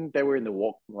when they were in the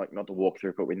walk, like not the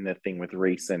walkthrough, but in the thing with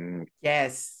Reese and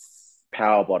Yes.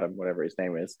 Power Bottom, whatever his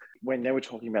name is, when they were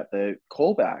talking about the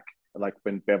callback, like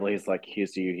when Beverly is like,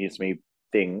 here's to you, here's to me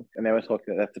thing, and they were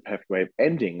talking that that's the perfect way of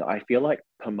ending. I feel like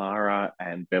Pamara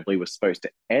and Beverly were supposed to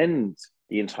end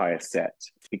the entire set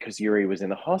because Yuri was in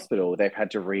the hospital. They've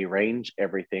had to rearrange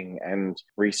everything and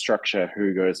restructure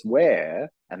who goes where,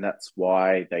 and that's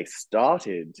why they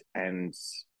started and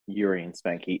Yuri and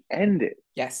Spanky ended.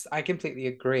 Yes, I completely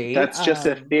agree. That's just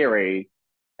a theory,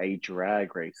 a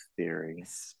drag race theory.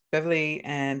 Yes, Beverly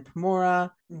and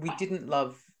Pamora, we didn't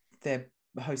love their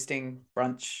hosting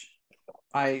brunch.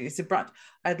 It's a brunch.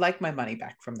 I'd like my money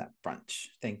back from that brunch.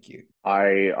 Thank you.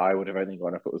 I would have only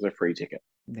gone if it was a free ticket.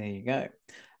 There you go.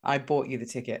 I bought you the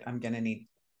ticket. I'm gonna need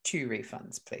 2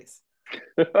 refunds, please.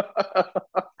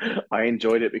 I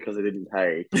enjoyed it because I didn't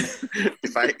pay.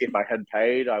 If I had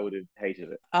paid, I would have hated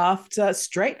it.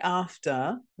 Straight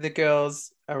after the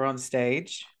girls are on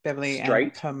stage, Beverly and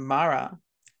Straight. Pamara,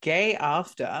 gay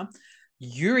after,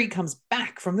 Yuri comes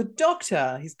back from the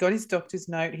doctor. He's got his doctor's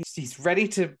note. He's ready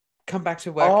to come back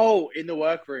to work. Oh, in the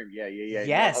workroom. Yeah, yeah, yeah. Not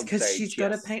Yes, on because stage. she's got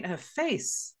to Yes, paint her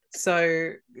face.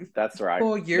 So that's right.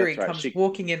 poor Yuri That's right. comes She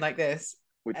walking in like this.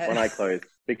 with Uh, one eye closed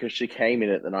because she came in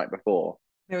it the night before.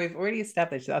 no, we've already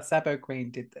established that Sabo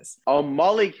Queen did this. Oh,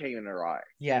 Molly came in her eye.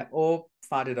 Yeah, or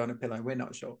farted on a pillow. We're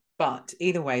not sure. But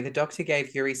either way, the doctor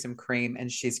gave Yuri some cream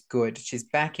and she's good. She's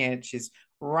back in. She's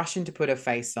rushing to put her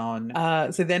face on.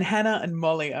 So then Hannah and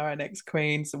Molly are our next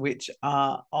queens, which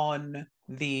are on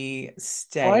the I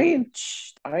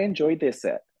stage. I enjoyed their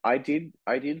set. I did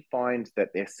find that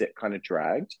their set kind of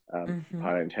dragged. Mhm.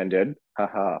 Pun intended.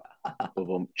 Haha.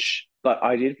 But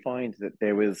I did find that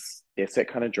their set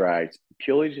kind of dragged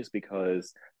purely just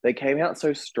because they came out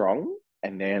so strong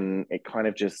and then it kind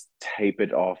of just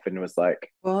tapered off and was like,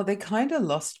 Well, they kind of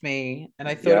lost me, and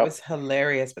I thought it yep. was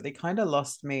hilarious, but they kind of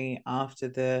lost me after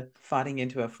the fighting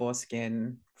into her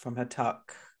foreskin from her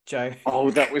tuck joke. Oh,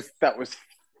 that was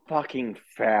fucking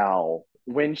foul.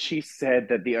 When she said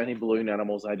that the only balloon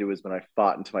animals I do is when I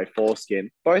fart into my foreskin,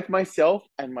 both myself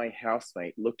and my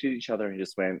housemate looked at each other and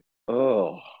just went,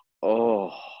 oh,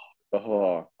 oh,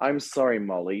 oh. I'm sorry,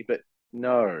 Molly, but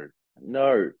no,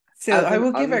 no. So As I an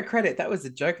will give her un credit. That was a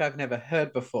joke I've never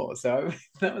heard before, so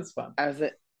that was fun. as a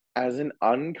as an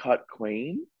uncut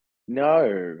queen,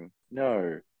 no,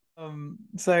 no.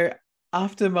 So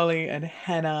after Molly and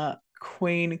Hannah,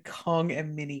 Queen Kong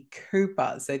and Minnie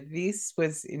Cooper. So this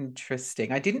was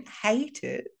interesting. I didn't hate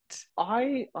it.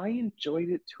 I enjoyed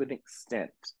it to an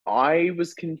extent. I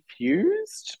was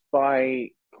confused by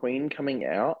Queen coming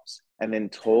out and then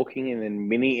talking and then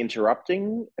Minnie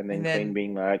interrupting and And then Queen then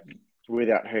being like,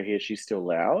 without her here, she's still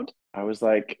loud. I was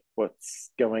like,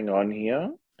 what's going on here?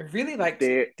 I really liked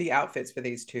There the outfits for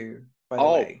these two, by the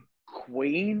oh, way.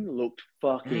 Queen looked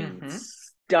fucking Mm-hmm.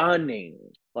 stunning.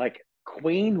 Like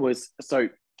Queen was so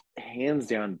hands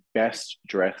down best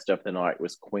dressed of the night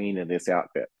was Queen in this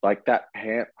outfit. Like that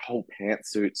whole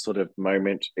pantsuit sort of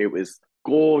moment. It was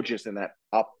gorgeous in that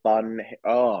up bun.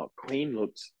 Oh, Queen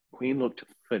looked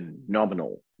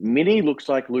phenomenal. Minnie looks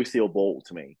like Lucille Ball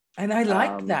to me. And I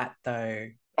like Um. that though.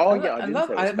 Oh yeah, I I didn't love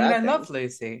say it was I a mean I bad love thing.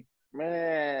 Lucy.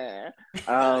 Meh.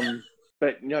 Um,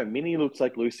 but no, Minnie looks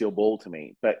like Lucille Ball to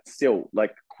me. But still,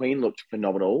 like Queen looked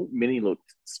phenomenal. Minnie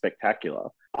looked spectacular.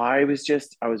 I was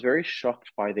very shocked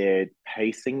by their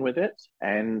pacing with it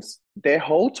and their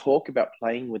whole talk about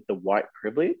playing with the white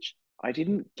privilege. I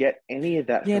didn't get any of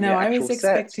that Yeah, from no, their I actual was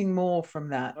set. expecting more from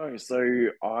that. No, so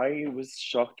I was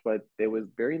shocked, but there was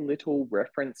very little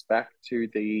reference back to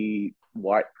the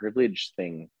white privilege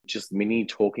thing. Just Minnie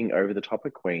talking over the top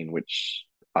of Queen, which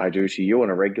I do to you on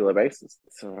a regular basis.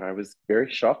 So I was very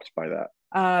shocked by that.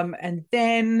 And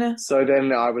then So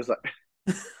then I was like,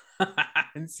 I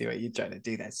see what you're trying to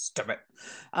do there. Stop it.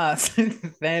 So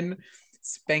then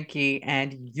Spanky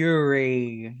and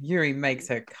Yuri. Yuri makes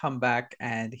her comeback,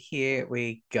 and here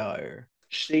we go.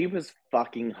 She was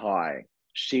fucking high.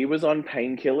 She was on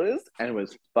painkillers and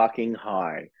was fucking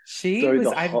high. She So was,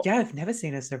 the whole I've never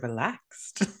seen her so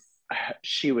relaxed.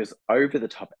 she was over the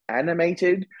top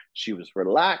animated. She was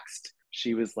relaxed.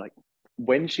 She was like,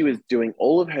 when she was doing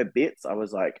all of her bits, I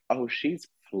was like, oh, she's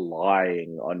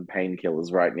flying on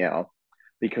painkillers right now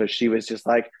because she was just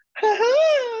like,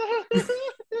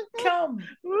 Come.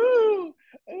 ooh,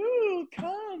 ooh,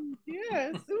 come,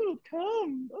 yes, ooh,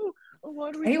 come, ooh,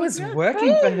 what are we It talking was about?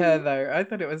 working for her Come. though. I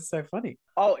thought it was so funny.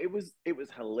 Oh, it was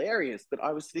hilarious, but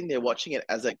I was sitting there watching it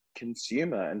as a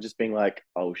consumer and just being like,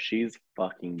 "Oh, she's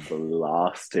fucking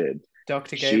blasted.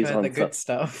 Doctor gave She's her the on some good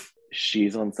stuff.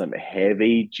 she's on some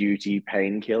heavy duty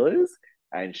painkillers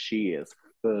and she is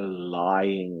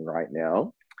flying right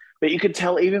now." But you could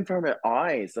tell even from her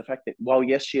eyes, the fact that while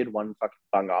yes, she had one fucking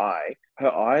bung eye,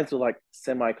 her eyes were like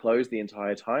semi-closed the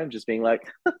entire time, just being like,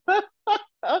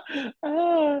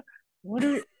 ah, what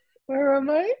are we, where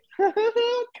am I?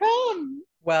 Come.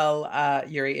 Well,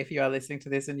 Yuri, if you are listening to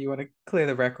this and you want to clear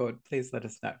the record, please let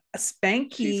us know. She's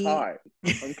Spanky, high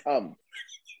on cum.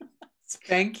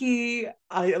 Spanky.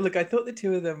 I thought the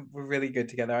two of them were really good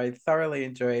together. I thoroughly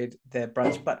enjoyed their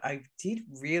brunch, but I did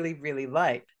really, really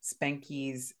like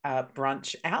Spanky's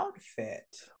brunch outfit.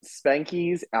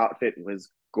 Spanky's outfit was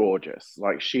gorgeous.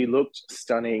 Like she looked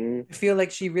stunning. I feel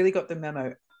like she really got the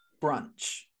memo.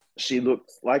 Brunch. She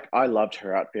looked like I loved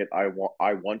her outfit. I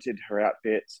wanted her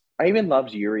outfit. I even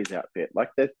loved Yuri's outfit. Like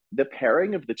the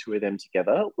pairing of the two of them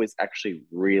together was actually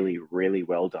really, really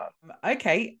well done.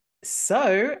 Okay,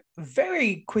 so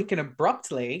very quick and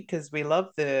abruptly, because we love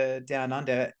the Down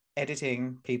Under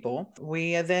editing people,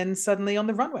 we are then suddenly on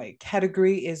the runway.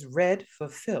 Category is red for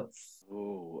filth.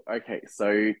 Oh, okay.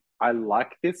 So I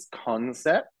like this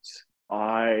concept.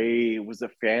 I was a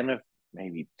fan of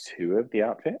maybe two of the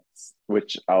outfits,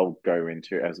 which I'll go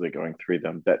into as we're going through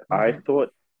them. But I Mhm.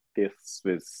 thought this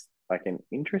was like an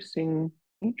interesting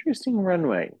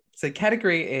runway. So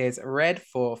category is red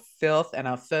for filth, and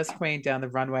our first queen down the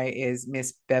runway is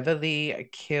Miss Beverly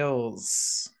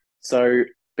Kills. So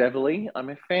Beverly, I'm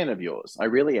a fan of yours. I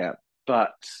really am.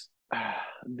 But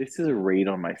this is a read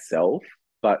on myself.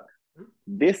 But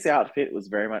this outfit was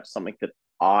very much something that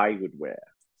I would wear.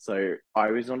 So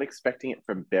I was not expecting it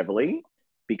from Beverly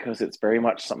because it's very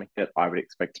much something that I would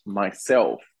expect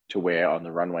myself to wear on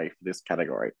the runway for this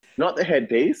category. Not the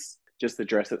headpiece, just the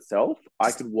dress itself.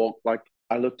 I could walk like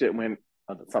I looked at it and went,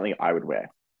 oh, that's something I would wear.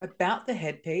 About the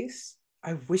headpiece,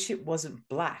 I wish it wasn't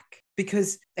black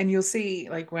because, and you'll see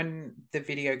like when the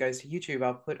video goes to YouTube,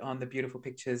 I'll put on the beautiful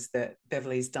pictures that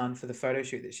Beverly's done for the photo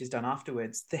shoot that she's done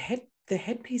afterwards. The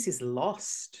headpiece is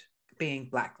lost being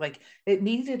black. Like it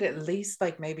needed at least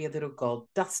like maybe a little gold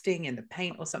dusting in the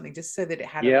paint or something, just so that it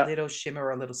had a Yeah. little shimmer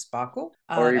or a little sparkle.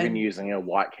 Or even And using a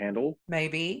white candle.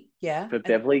 maybe, yeah. For And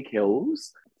Beverly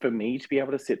Kills, for me to be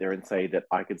able to sit there and say that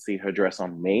I could see her dress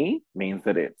on me means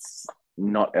that it's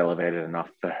not elevated enough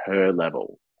for her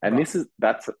level. And right. this is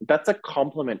that's a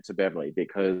compliment to Beverly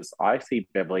because I see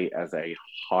Beverly as a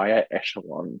higher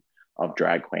echelon of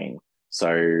drag queen.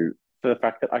 So for the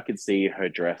fact that I could see her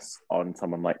dress on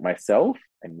someone like myself,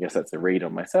 and yes, that's a read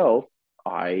on myself,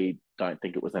 I don't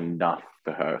think it was enough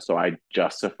for her. So I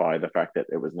justify the fact that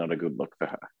it was not a good look for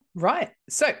her. Right.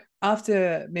 So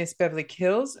after Miss Beverly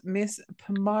Kills, Miss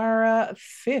Pamara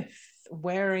Fifth,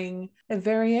 wearing a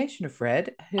variation of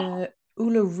red, her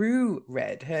Uluru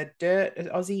red, her dirt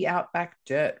Aussie Outback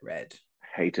dirt red.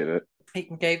 Hated it.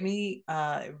 It gave me,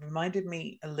 it reminded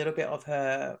me a little bit of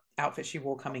her outfit she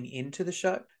wore coming into the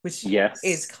show, which is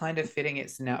Yes. kind of fitting.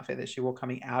 It's an outfit that she wore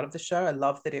coming out of the show. I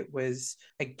love that it was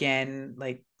again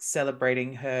like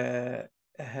celebrating her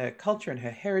culture and her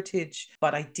heritage,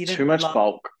 but I Too didn't much love,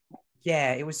 bulk.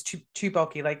 yeah, it was too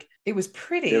bulky. Like it was There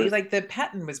pretty, was like the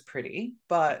pattern was pretty,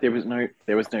 but there was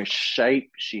no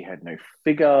shape. She had no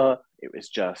figure. It was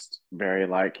just very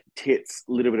like tits,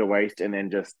 a little bit of waist, and then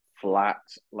just flat.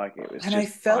 Like it was and I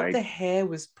just felt the hair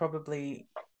was probably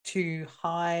too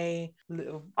high,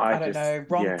 little, I I don't just know,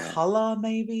 wrong yeah. color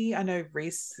maybe. I know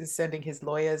Reese is sending his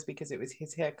lawyers because it was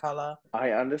his hair color.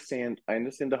 I understand. I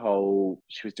understand the whole.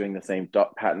 She was doing the same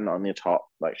dot pattern on the top,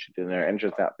 like she did in her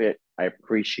entrance outfit. I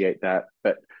appreciate that,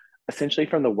 but essentially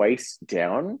from the waist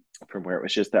down, from where it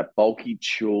was just that bulky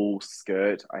tulle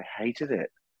skirt, I hated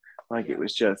it. Like Yeah.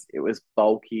 it was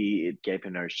bulky. It gave her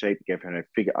no shape. It gave her no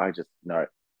figure. I just no,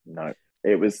 no.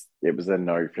 It was a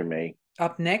no for me.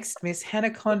 Up next, Miss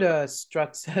Hanaconda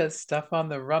struts her stuff on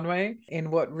the runway in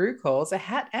what Rue calls a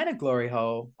hat and a glory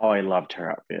hole. Oh, I loved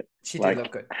her outfit. She did look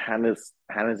Like good.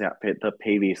 Hannah's outfit, the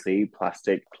PVC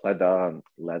plastic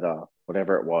leather,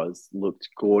 whatever it was, looked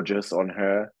gorgeous on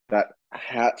her. That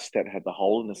hat that had the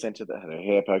hole in the center that had her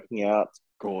hair poking out,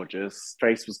 gorgeous.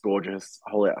 Face was gorgeous.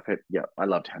 Whole outfit, yeah, I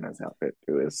loved Hannah's outfit.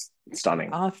 It was stunning.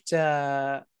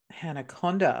 After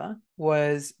Hanaconda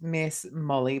was Miss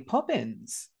Molly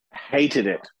Poppins. Hated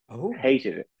it. Oh.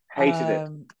 Hated it. Hated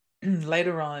it.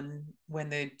 Later on, when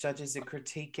the judges are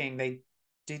critiquing, they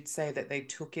did say that they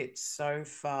took it so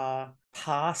far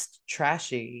past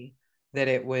trashy that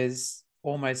it was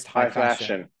almost high High fashion.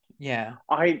 fashion. Yeah.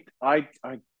 I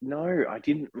no, I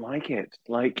didn't like it.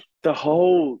 Like the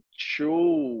whole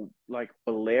tulle, like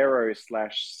bolero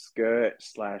slash skirt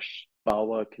slash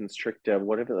boa constrictor,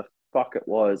 whatever the fuck it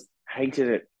was, hated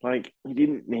it. Like you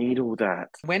didn't need all that.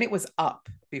 When it was up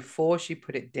before she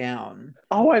put it down,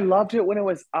 Oh, I loved it when it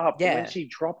was up. yeah.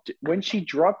 When she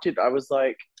dropped it, I was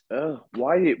like, oh,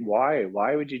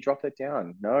 why would you drop that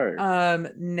down? No.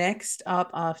 Next up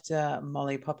after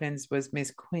Molly Poppins was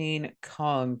Miss Queen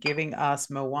Kong, giving us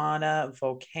Moana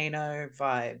volcano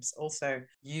vibes. Also,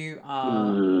 you are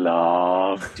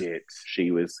Loved it.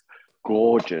 She was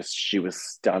gorgeous. She was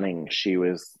stunning. She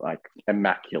was like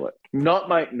immaculate. Not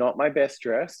my best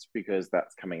dressed because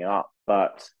that's coming up,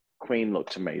 but Queen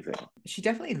looked amazing. she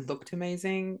definitely looked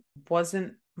amazing.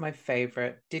 Wasn't my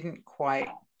favorite. Didn't quite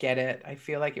get it. I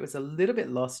feel like it was a little bit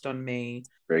lost on me.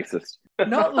 Racist.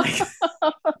 Not like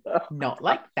not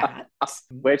like that.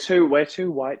 We're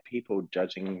two white people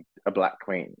judging a black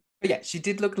queen. But yeah, she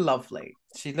did look lovely.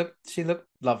 She looked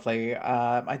lovely.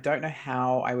 I don't know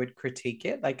how I would critique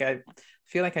it. Like I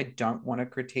feel like I don't want to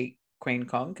critique Queen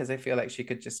Kong because I feel like she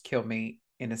could just kill me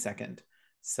in a second.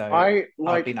 So I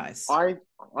I'll be like nice. I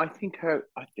think her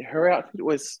outfit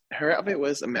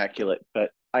was immaculate,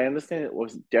 but I understand it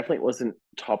wasn't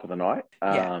top of the night.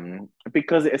 Yeah.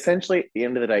 Because essentially at the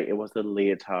end of the day, it was a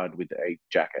leotard with a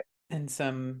jacket. And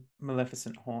some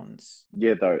Maleficent horns.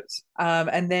 Yeah, those.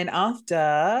 And then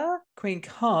after Queen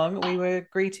Kong, we were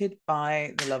greeted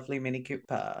by the lovely Minnie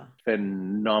Cooper.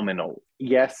 Phenomenal.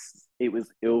 Yes, it was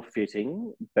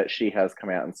ill-fitting, but she has come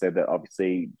out and said that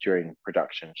obviously during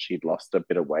production she'd lost a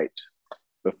bit of weight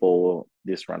before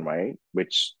this runway,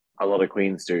 which a lot of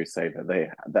queens do say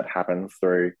that happens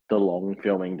through the long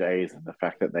filming days and the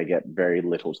fact that they get very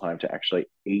little time to actually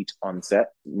eat on set.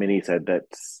 Minnie said that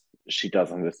she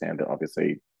does understand that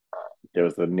obviously there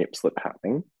was a nip slip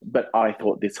happening. But I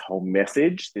thought this whole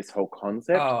message, this whole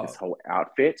concept, this Oh, whole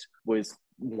outfit was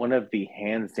one of the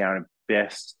hands down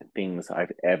best things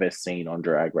I've ever seen on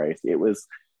Drag Race. It was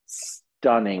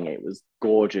stunning. It was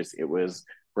gorgeous. It was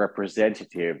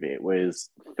representative. It was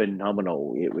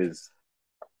phenomenal. It was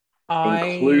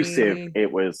inclusive. I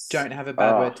It was, don't have a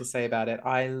bad word to say about it.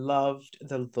 I loved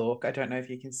the look. I don't know if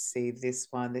you can see this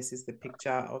one. This is the picture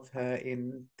of her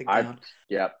in the I've, gown.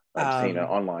 yep, I've seen it Um,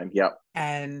 online. Yep.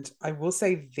 and I will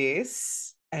say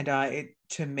this, and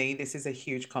to me, this is a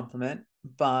huge compliment.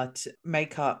 But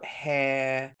makeup,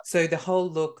 hair, so the whole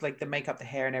look, like the makeup, the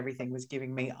hair, and everything was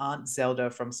giving me Aunt Zelda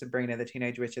from Sabrina the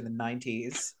Teenage Witch in the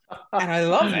 90s. And I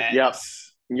love it. Yep.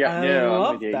 Yep. I No, I'm with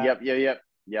love you. that. Yep. Yep. Yep.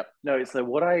 Yep. No, so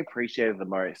what I appreciated the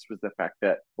most was the fact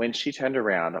that when she turned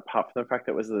around, apart from the fact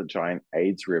that it was a giant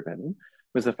AIDS ribbon,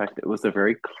 was the fact that it was a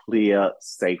very clear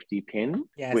safety pin,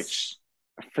 Yes. which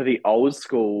for the old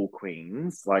school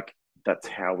queens, like that's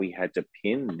how we had to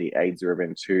pin the AIDS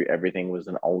ribbon to everything was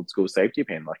an old school safety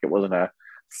pin. Like it wasn't a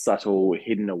subtle,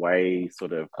 hidden away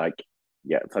sort of like,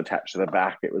 yeah, it's attached to the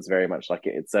back. It was very much like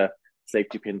it's a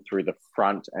safety pin through the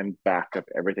front and back of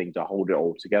everything to hold it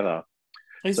all together.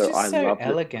 It's So I just so loved it.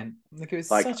 elegant. Like it was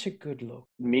Like such a good look.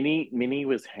 Minnie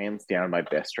was hands down my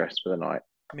best dress for the night.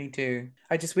 Me too.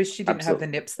 I just wish she didn't have the Absolutely.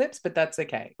 nip slips, but that's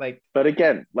okay. Like But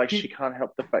again, like she the, can't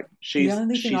help the fact the she's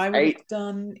only thing she's I would have eight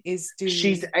done is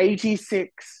she's do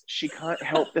 86. She can't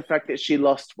help the fact that she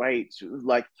lost weight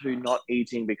like through not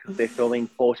eating because they're filming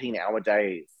 14-hour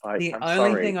days. Like the I'm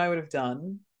only thing sorry. I would have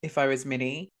done if I was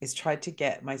Minnie is tried to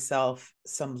get myself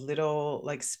some little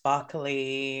like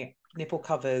sparkly nipple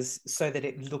covers so that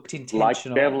it looked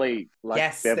intentional. Like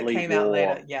Yes, that Beverly came out wore.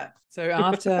 later. Yeah. So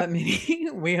after Minnie,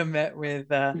 we are met with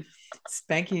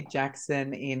Spanky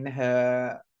Jackson in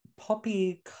her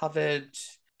poppy covered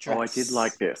Oh, I did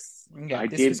like dress. this. Yeah, I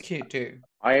this was did. cute too.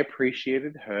 I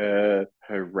appreciated her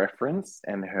reference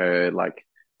and her like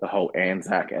the whole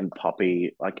Anzac and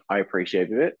Poppy, like I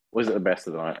appreciated it. Was it the best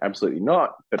of the night? Absolutely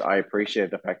not. But I appreciate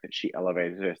the fact that she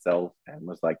elevated herself and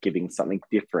was like giving something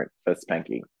different for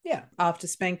Spanky. Yeah. After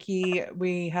Spanky,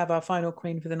 we have our final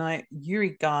queen for the night,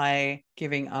 Yuri Guy,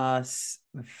 giving us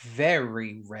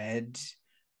very red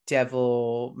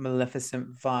devil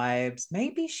maleficent vibes.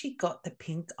 Maybe she got the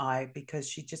pink eye because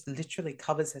she just literally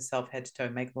covers herself head to toe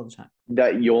makeup all the time.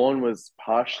 That yawn was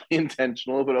partially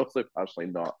intentional, but also partially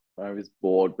not. I was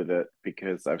bored with it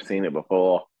because I've seen it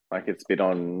before. Like it's been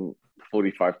on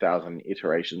 45,000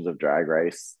 iterations of Drag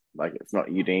Race. Like it's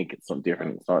not unique, it's not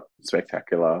different, it's not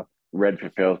spectacular. Red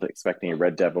fulfilled expecting a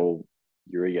red devil.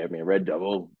 Yuri gave me a red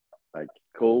devil. Like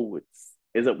cool.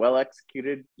 Is it well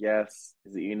executed? Yes.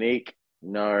 Is it unique?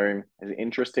 No. Is it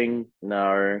interesting?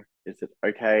 No. Is it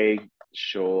okay?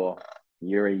 Sure.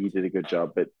 Yuri, you did a good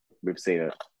job, but we've seen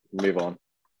it. Move on.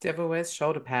 Devil wears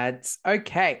shoulder pads.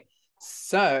 Okay.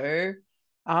 So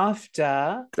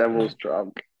after Devil's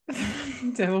drunk.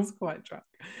 Devil's quite drunk.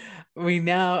 We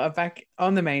now are back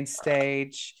on the main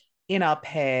stage in our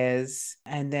pairs,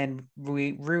 and then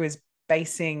Rue is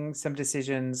basing some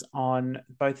decisions on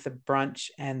both the brunch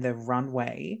and the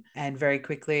runway. And very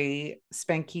quickly,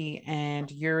 Spanky and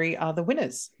Yuri are the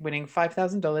winners, winning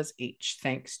 $5,000 each,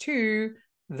 thanks to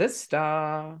the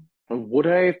star. Would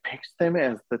I have picked them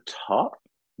as the top?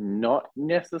 Not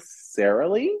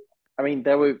necessarily. I mean,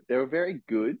 they were very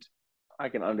good. I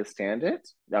can understand it.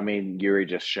 I mean, Yuri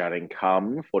just shouting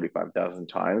 "come" 45,000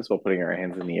 times while putting her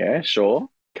hands in the air. Sure,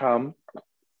 come,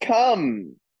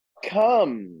 come,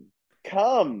 come,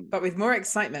 come, But with more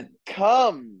excitement.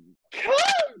 come, come.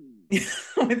 I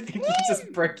think you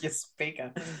just broke your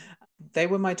speaker. They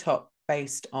were my top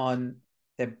based on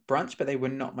their brunch, but they were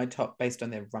not my top based on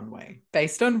their runway.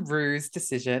 Based on Rue's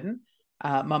decision,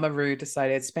 Mama Rue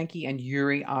decided Spanky and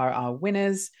Yuri are our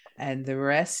winners, and the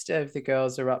rest of the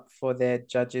girls are up for their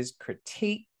judges'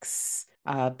 critiques.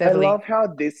 Beverly, I love how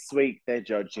this week they're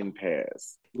judged in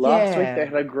pairs. Last week they yeah,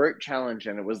 had a group challenge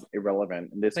and it was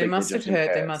irrelevant. And this week they're judged in they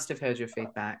pairs. must have heard your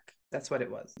feedback. That's what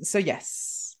it was. So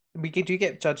yes, we do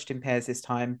get judged in pairs this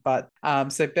time, but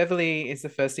so Beverly is the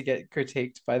first to get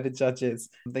critiqued by the judges.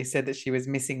 They said that she was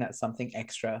missing that something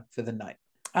extra for the night.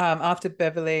 After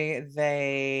Beverly,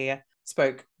 they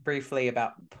spoke briefly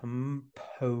about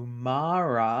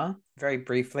Pomara, very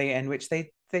briefly, in which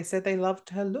they said they loved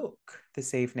her look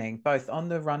this evening, both on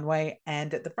the runway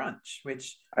and at the brunch,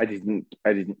 which I didn't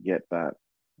get that.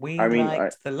 we I mean,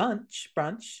 liked the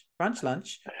brunch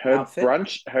lunch her outfit.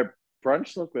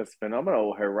 brunch look was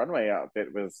phenomenal. Her runway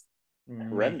outfit was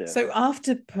horrendous. So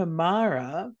after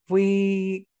Pomara,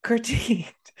 we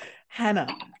critiqued Hannah.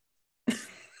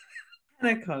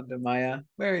 Hannah Conda, Maya.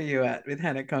 Where are you at with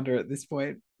Hannah Conda at this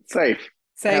point? Safe.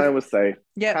 Safe. Hannah was safe.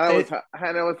 Yep.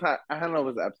 Hannah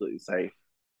was absolutely safe.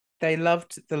 They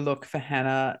loved the look for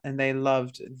Hannah, and they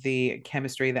loved the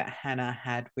chemistry that Hannah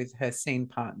had with her scene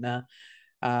partner,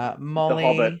 The Hobbit.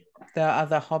 Molly, the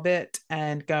other Hobbit,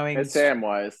 and going Her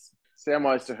Samwise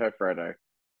to her Frodo.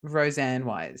 Roseanne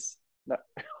wise. No.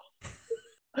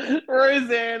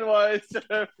 Roseanne Wise to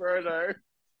her Frodo.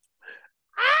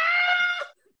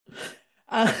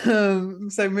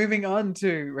 So moving on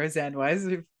to Roseanne Wise,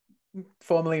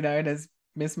 formerly known as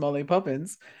Miss Molly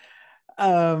Poppins.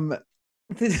 Okay,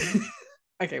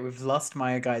 we've lost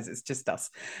Maya, guys. It's just us.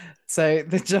 So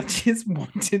the judges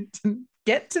wanted to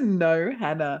get to know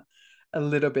Hannah a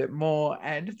little bit more,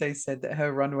 and they said that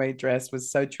her runway dress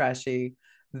was so trashy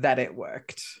that it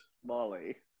worked.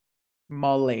 Molly.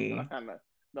 Molly. Not Hannah.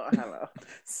 Not Hannah.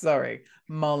 Sorry,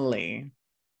 Molly.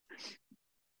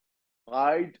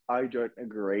 I don't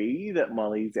agree that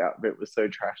Molly's outfit was so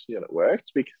trashy that it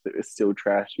worked because it was still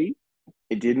trashy.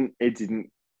 It didn't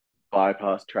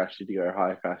bypass trashy to go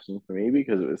high fashion for me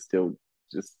because it was still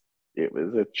just it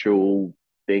was a tulle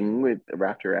thing with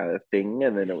wrapped around a thing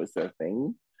and then it was a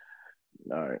thing.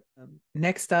 No.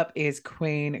 Next up is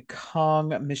Queen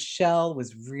Kong. Michelle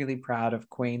was really proud of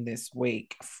Queen this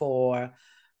week for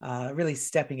really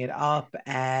stepping it up.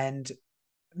 And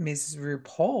Ms.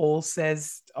 RuPaul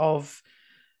says of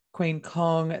Queen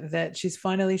Kong that she's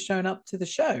finally shown up to the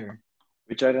show.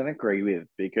 Which I don't agree with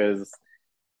because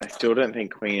I still don't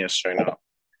think Queen has shown up.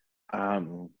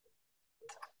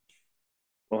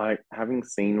 Like having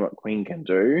seen what Queen can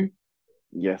do,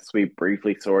 yes, we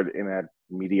briefly saw it in a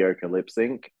mediocre lip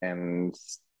sync, and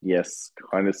yes,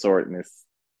 kind of saw it in this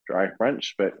dry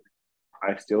brunch, but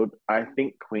I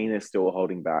think Queen is still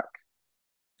holding back.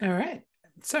 All right.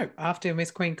 So after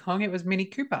Miss Queen Kong, it was Minnie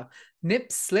Cooper.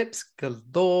 Nips, slips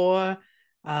galore.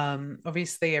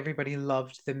 Obviously, everybody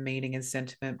loved the meaning and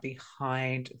sentiment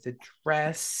behind the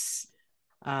dress.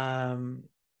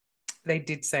 they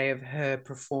did say of her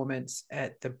performance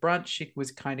at the brunch, she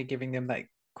was kind of giving them like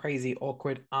crazy,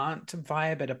 awkward aunt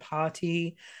vibe at a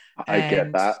party, I get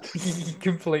and that.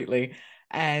 completely.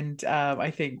 And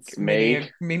I think It's me.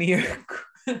 Minnie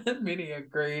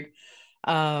agreed.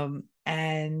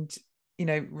 And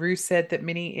Rue said that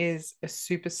Minnie is a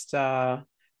superstar,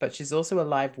 but she's also a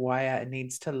live wire and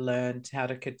needs to learn how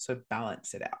to sort of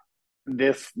balance it out.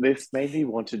 This made me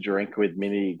want to drink with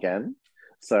Minnie again.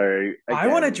 So I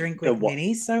want to again, drink with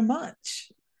Minnie so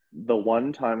much. the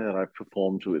one time that I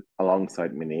performed with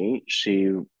alongside Minnie,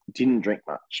 she didn't drink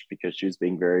much because she was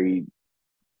being very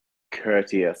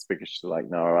courteous because she's like,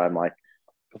 no, I'm like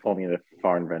performing at a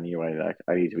foreign venue and like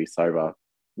I need to be sober.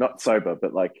 Not sober,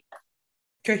 but like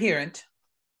Coherent.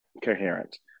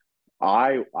 coherent.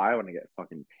 I want to get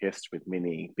fucking pissed with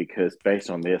Minnie because based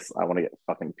on this, I want to get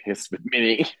fucking pissed with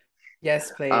Minnie.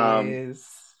 Yes, um, please.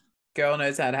 Girl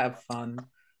knows how to have fun.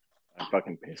 I'm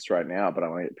fucking pissed right now, but I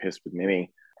want to get pissed with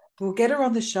Minnie. We'll get her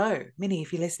on the show. Minnie,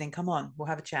 if you're listening, come on. We'll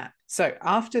have a chat. So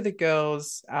after the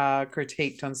girls are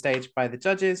critiqued on stage by the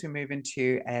judges, we move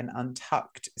into an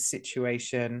untucked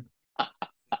situation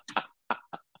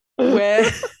where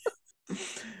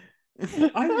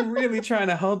I'm really trying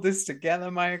to hold this together,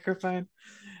 microphone.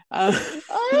 And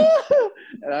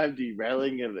I'm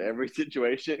derailing in every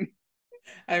situation.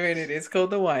 I mean, it is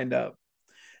called the wind up.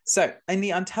 So in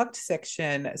the untucked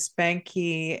section,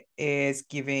 Spanky is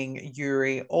giving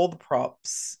Yuri all the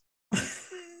props.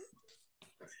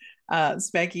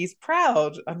 Spanky is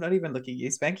proud. I'm not even looking at you.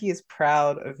 Spanky is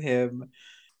proud of him.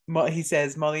 He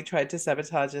says Molly tried to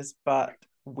sabotage us, but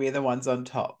we're the ones on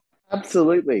top.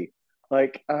 Absolutely.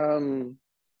 Like,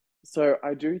 so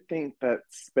I do think that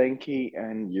Spanky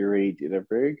and Yuri did a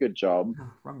very good job.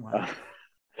 Oh, wrong one.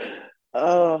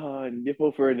 Oh,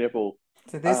 nipple for a nipple.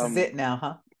 So this is it now,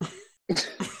 huh?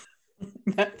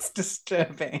 That's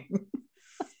disturbing.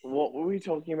 What were we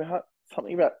talking about?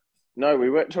 Something about no, we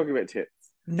weren't talking about tits.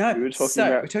 No, We were talking so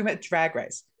about we're talking about Drag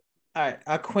Race. All right,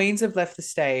 our queens have left the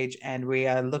stage and we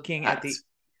are looking at the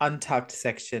untucked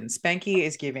section. Spanky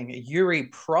is giving Yuri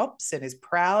props and is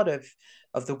proud of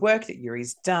the work that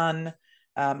Yuri's done,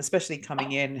 especially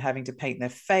coming in, having to paint their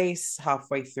face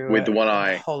halfway through with one the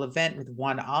eye. whole event with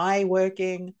one eye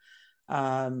working.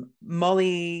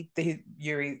 Molly,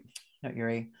 not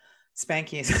Yuri,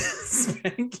 Spanky is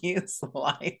Spanky is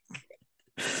like,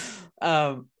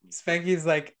 Spanky is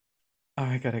like, oh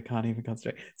my god, I can't even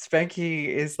concentrate. Spanky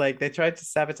is like, they tried to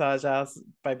sabotage us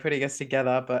by putting us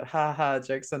together, but haha,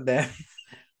 jokes on them.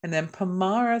 And then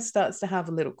Pamara starts to have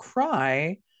a little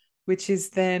cry, which is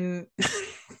then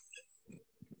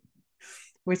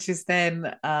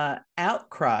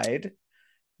outcried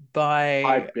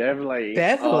by Beverly.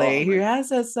 Beverly, Oh who my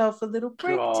has herself a little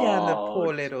breakdown, the poor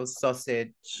god. little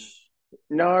sausage.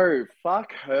 No,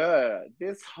 fuck her.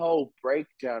 This whole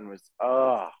breakdown was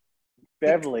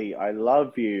Beverly, I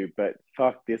love you, but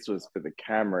fuck, this was for the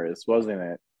cameras, wasn't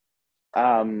it?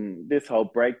 This whole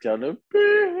breakdown of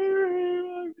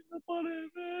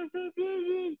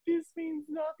this means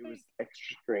nothing. It was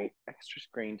extra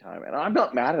screen time, and I'm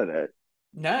not mad at it.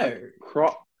 No,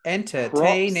 Like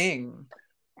entertaining.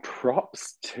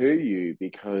 props to you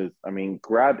because I mean,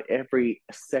 grab every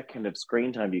second of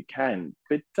screen time you can,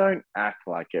 but don't act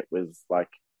like it was like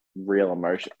real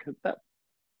emotion because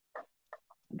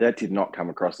that did not come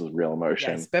across as real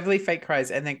emotion. Yes, Beverly fake cries,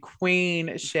 and then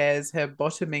Queen shares her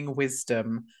bottoming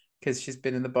wisdom because she's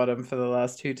been in the bottom for the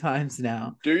last 2 times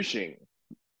now. Douching.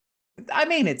 I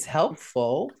mean, it's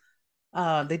helpful.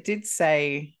 They did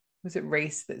say, was it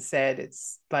Reese that said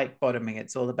it's like bottoming?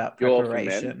 It's all about Pure for men.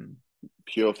 preparation.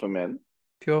 Pure for men.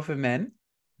 Pure for men.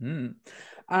 Mm.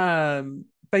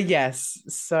 But yes,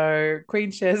 so Queen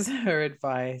shares her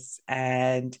advice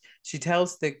and she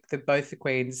tells the both the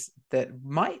queens that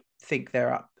might think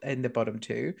they're up in the bottom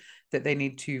two that they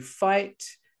need to fight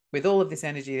with all of this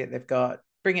energy that they've got,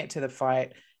 bring it to the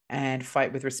fight and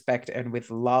fight with respect and with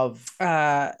love.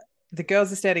 The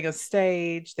girls are standing on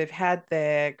stage, they've had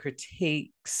their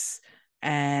critiques,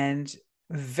 and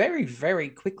very, very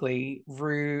quickly,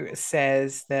 Rue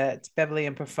says that Beverly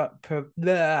and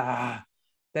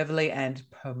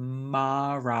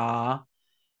Pamara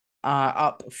are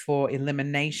up for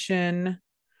elimination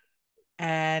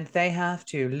and they have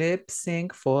to lip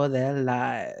sync for their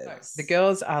lives. Nice. The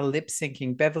girls are lip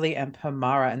syncing, Beverly and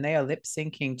Pamara, and they are lip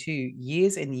syncing to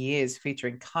Years and Years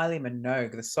featuring Kylie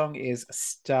Minogue. The song is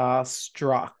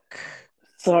Starstruck.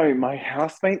 So my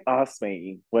housemate asked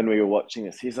me when we were watching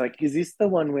this, he's like, is this the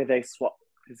one where they swap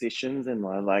positions and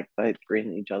like they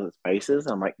grin each other's faces?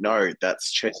 I'm like, no,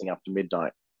 that's Chasing After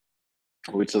Midnight,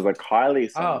 which is a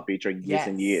Kylie song featuring Years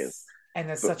and Years. And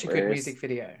there's such a good music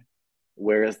video.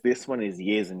 Whereas this one is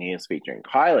Years and Years featuring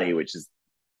Kylie, which is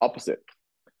opposite.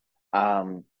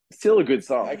 Still a good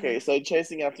song. Okay, so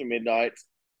Chasing After Midnight,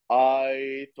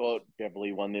 I thought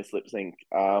Beverly won this lip sync.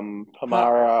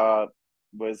 Pamara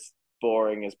was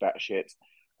boring as batshit.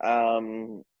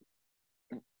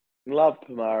 Love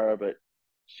Pamara, but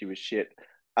she was shit.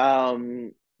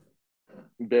 Beverly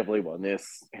won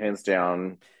this hands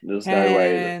down. There's no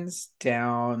way that Hands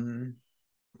down.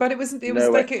 But it wasn't. It was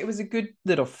no way like it was a good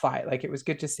little fight. Like it was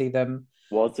good to see them.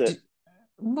 was it.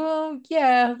 Well,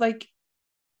 yeah. Like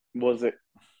Was it?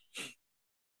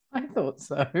 I thought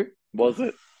so. Was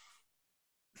it?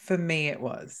 For me, it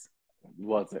was.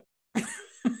 Was it?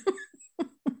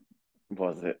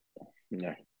 Was it?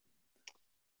 No.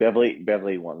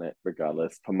 Beverly won it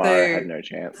regardless. Pamara had So no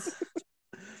chance.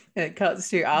 it cuts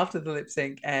to after the lip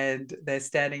sync, and they're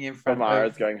standing in front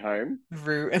Pamara's of going home.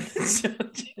 Rue and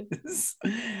the judges.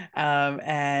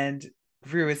 And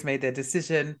Rue has made their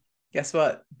decision. Guess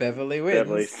what? Beverly wins.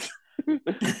 Beverly's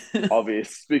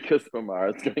obvious because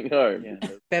Pamara's going home. Yeah.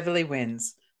 Beverly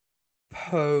wins.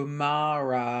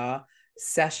 Pomara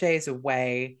sachets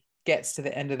away, gets to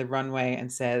the end of the runway,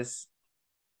 and says,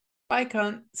 "Bye,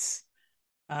 cunts."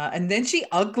 And then she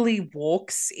ugly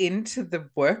walks into the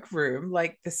workroom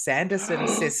like the Sanderson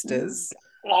sisters.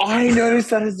 I noticed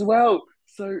that as well.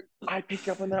 So I picked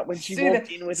up on that when she See, walked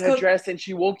in with her dress, and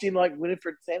she walked in like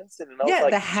Winifred Sanderson, and I was yeah,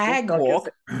 like, the hag walk.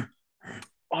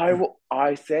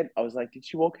 I said, I was like, did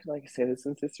she walk in like a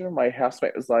Sanderson sister? And my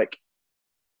housemate was like,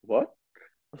 what?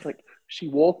 I was like, she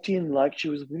walked in like she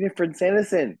was Winifred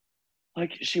Sanderson,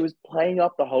 like she was playing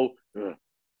up the whole sort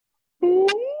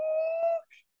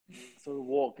of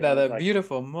walk. And Another like,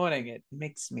 beautiful morning. It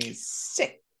makes me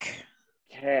sick.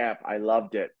 Cap, I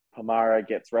loved it. Pamara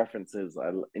gets references.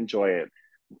 I enjoy it.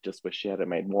 Just wish she had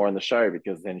made more on the show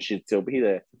because then she'd still be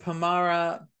there.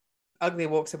 Pamara ugly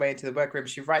walks away into the workroom.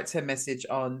 She writes her message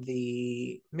on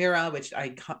the mirror, which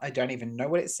I don't even know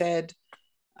what it said.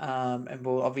 And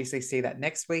we'll obviously see that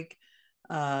next week.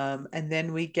 And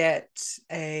then we get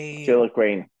a Still look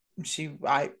green.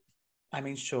 I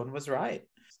mean, Sean was right.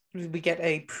 We get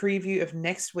a preview of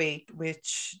next week,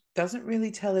 which doesn't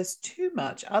really tell us too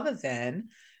much other than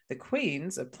the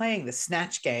Queens are playing the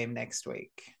Snatch game next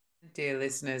week. Dear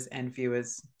listeners and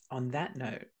viewers, on that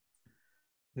note,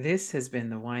 this has been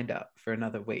the wind up for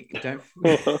another week. This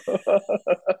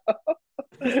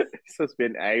has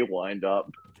been a wind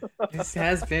up. This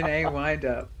has been a wind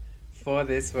up for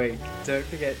this week. Don't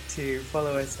forget to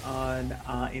follow us on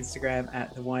our Instagram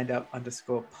at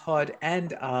thewindup_pod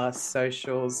and our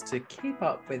socials to keep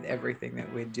up with everything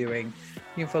that we're doing.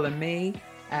 You can follow me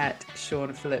at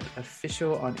Sean Phillip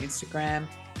Official on Instagram,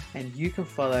 and you can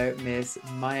follow Miss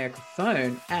Maya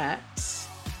Crofone at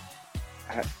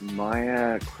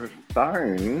Maya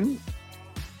Crofone,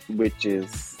 which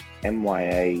is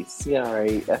MYACRAFONE,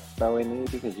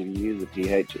 because if you use a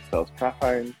PH it spells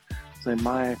Crofone. So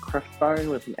Maya Crofone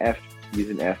with an F. Use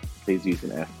an F. Please use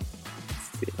an F.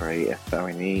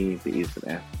 CRAFONE, but use an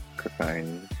F.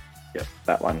 Crofone. Yep,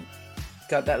 that one.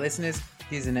 Got that, listeners?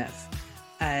 Use an F.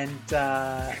 And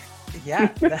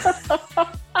yeah.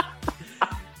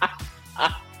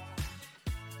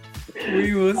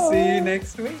 We will see you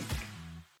next week.